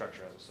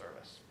infrastructure as a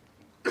service.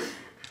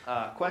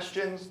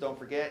 Questions, don't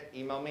forget,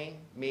 email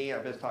me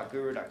at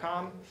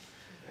biztalkguru.com.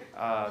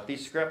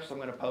 These scripts I'm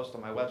going to post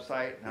on my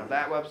website. Now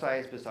that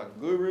website is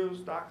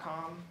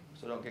biztalkgurus.com,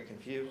 so don't get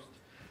confused.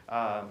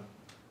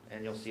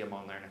 And you'll see them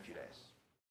on there in a few days.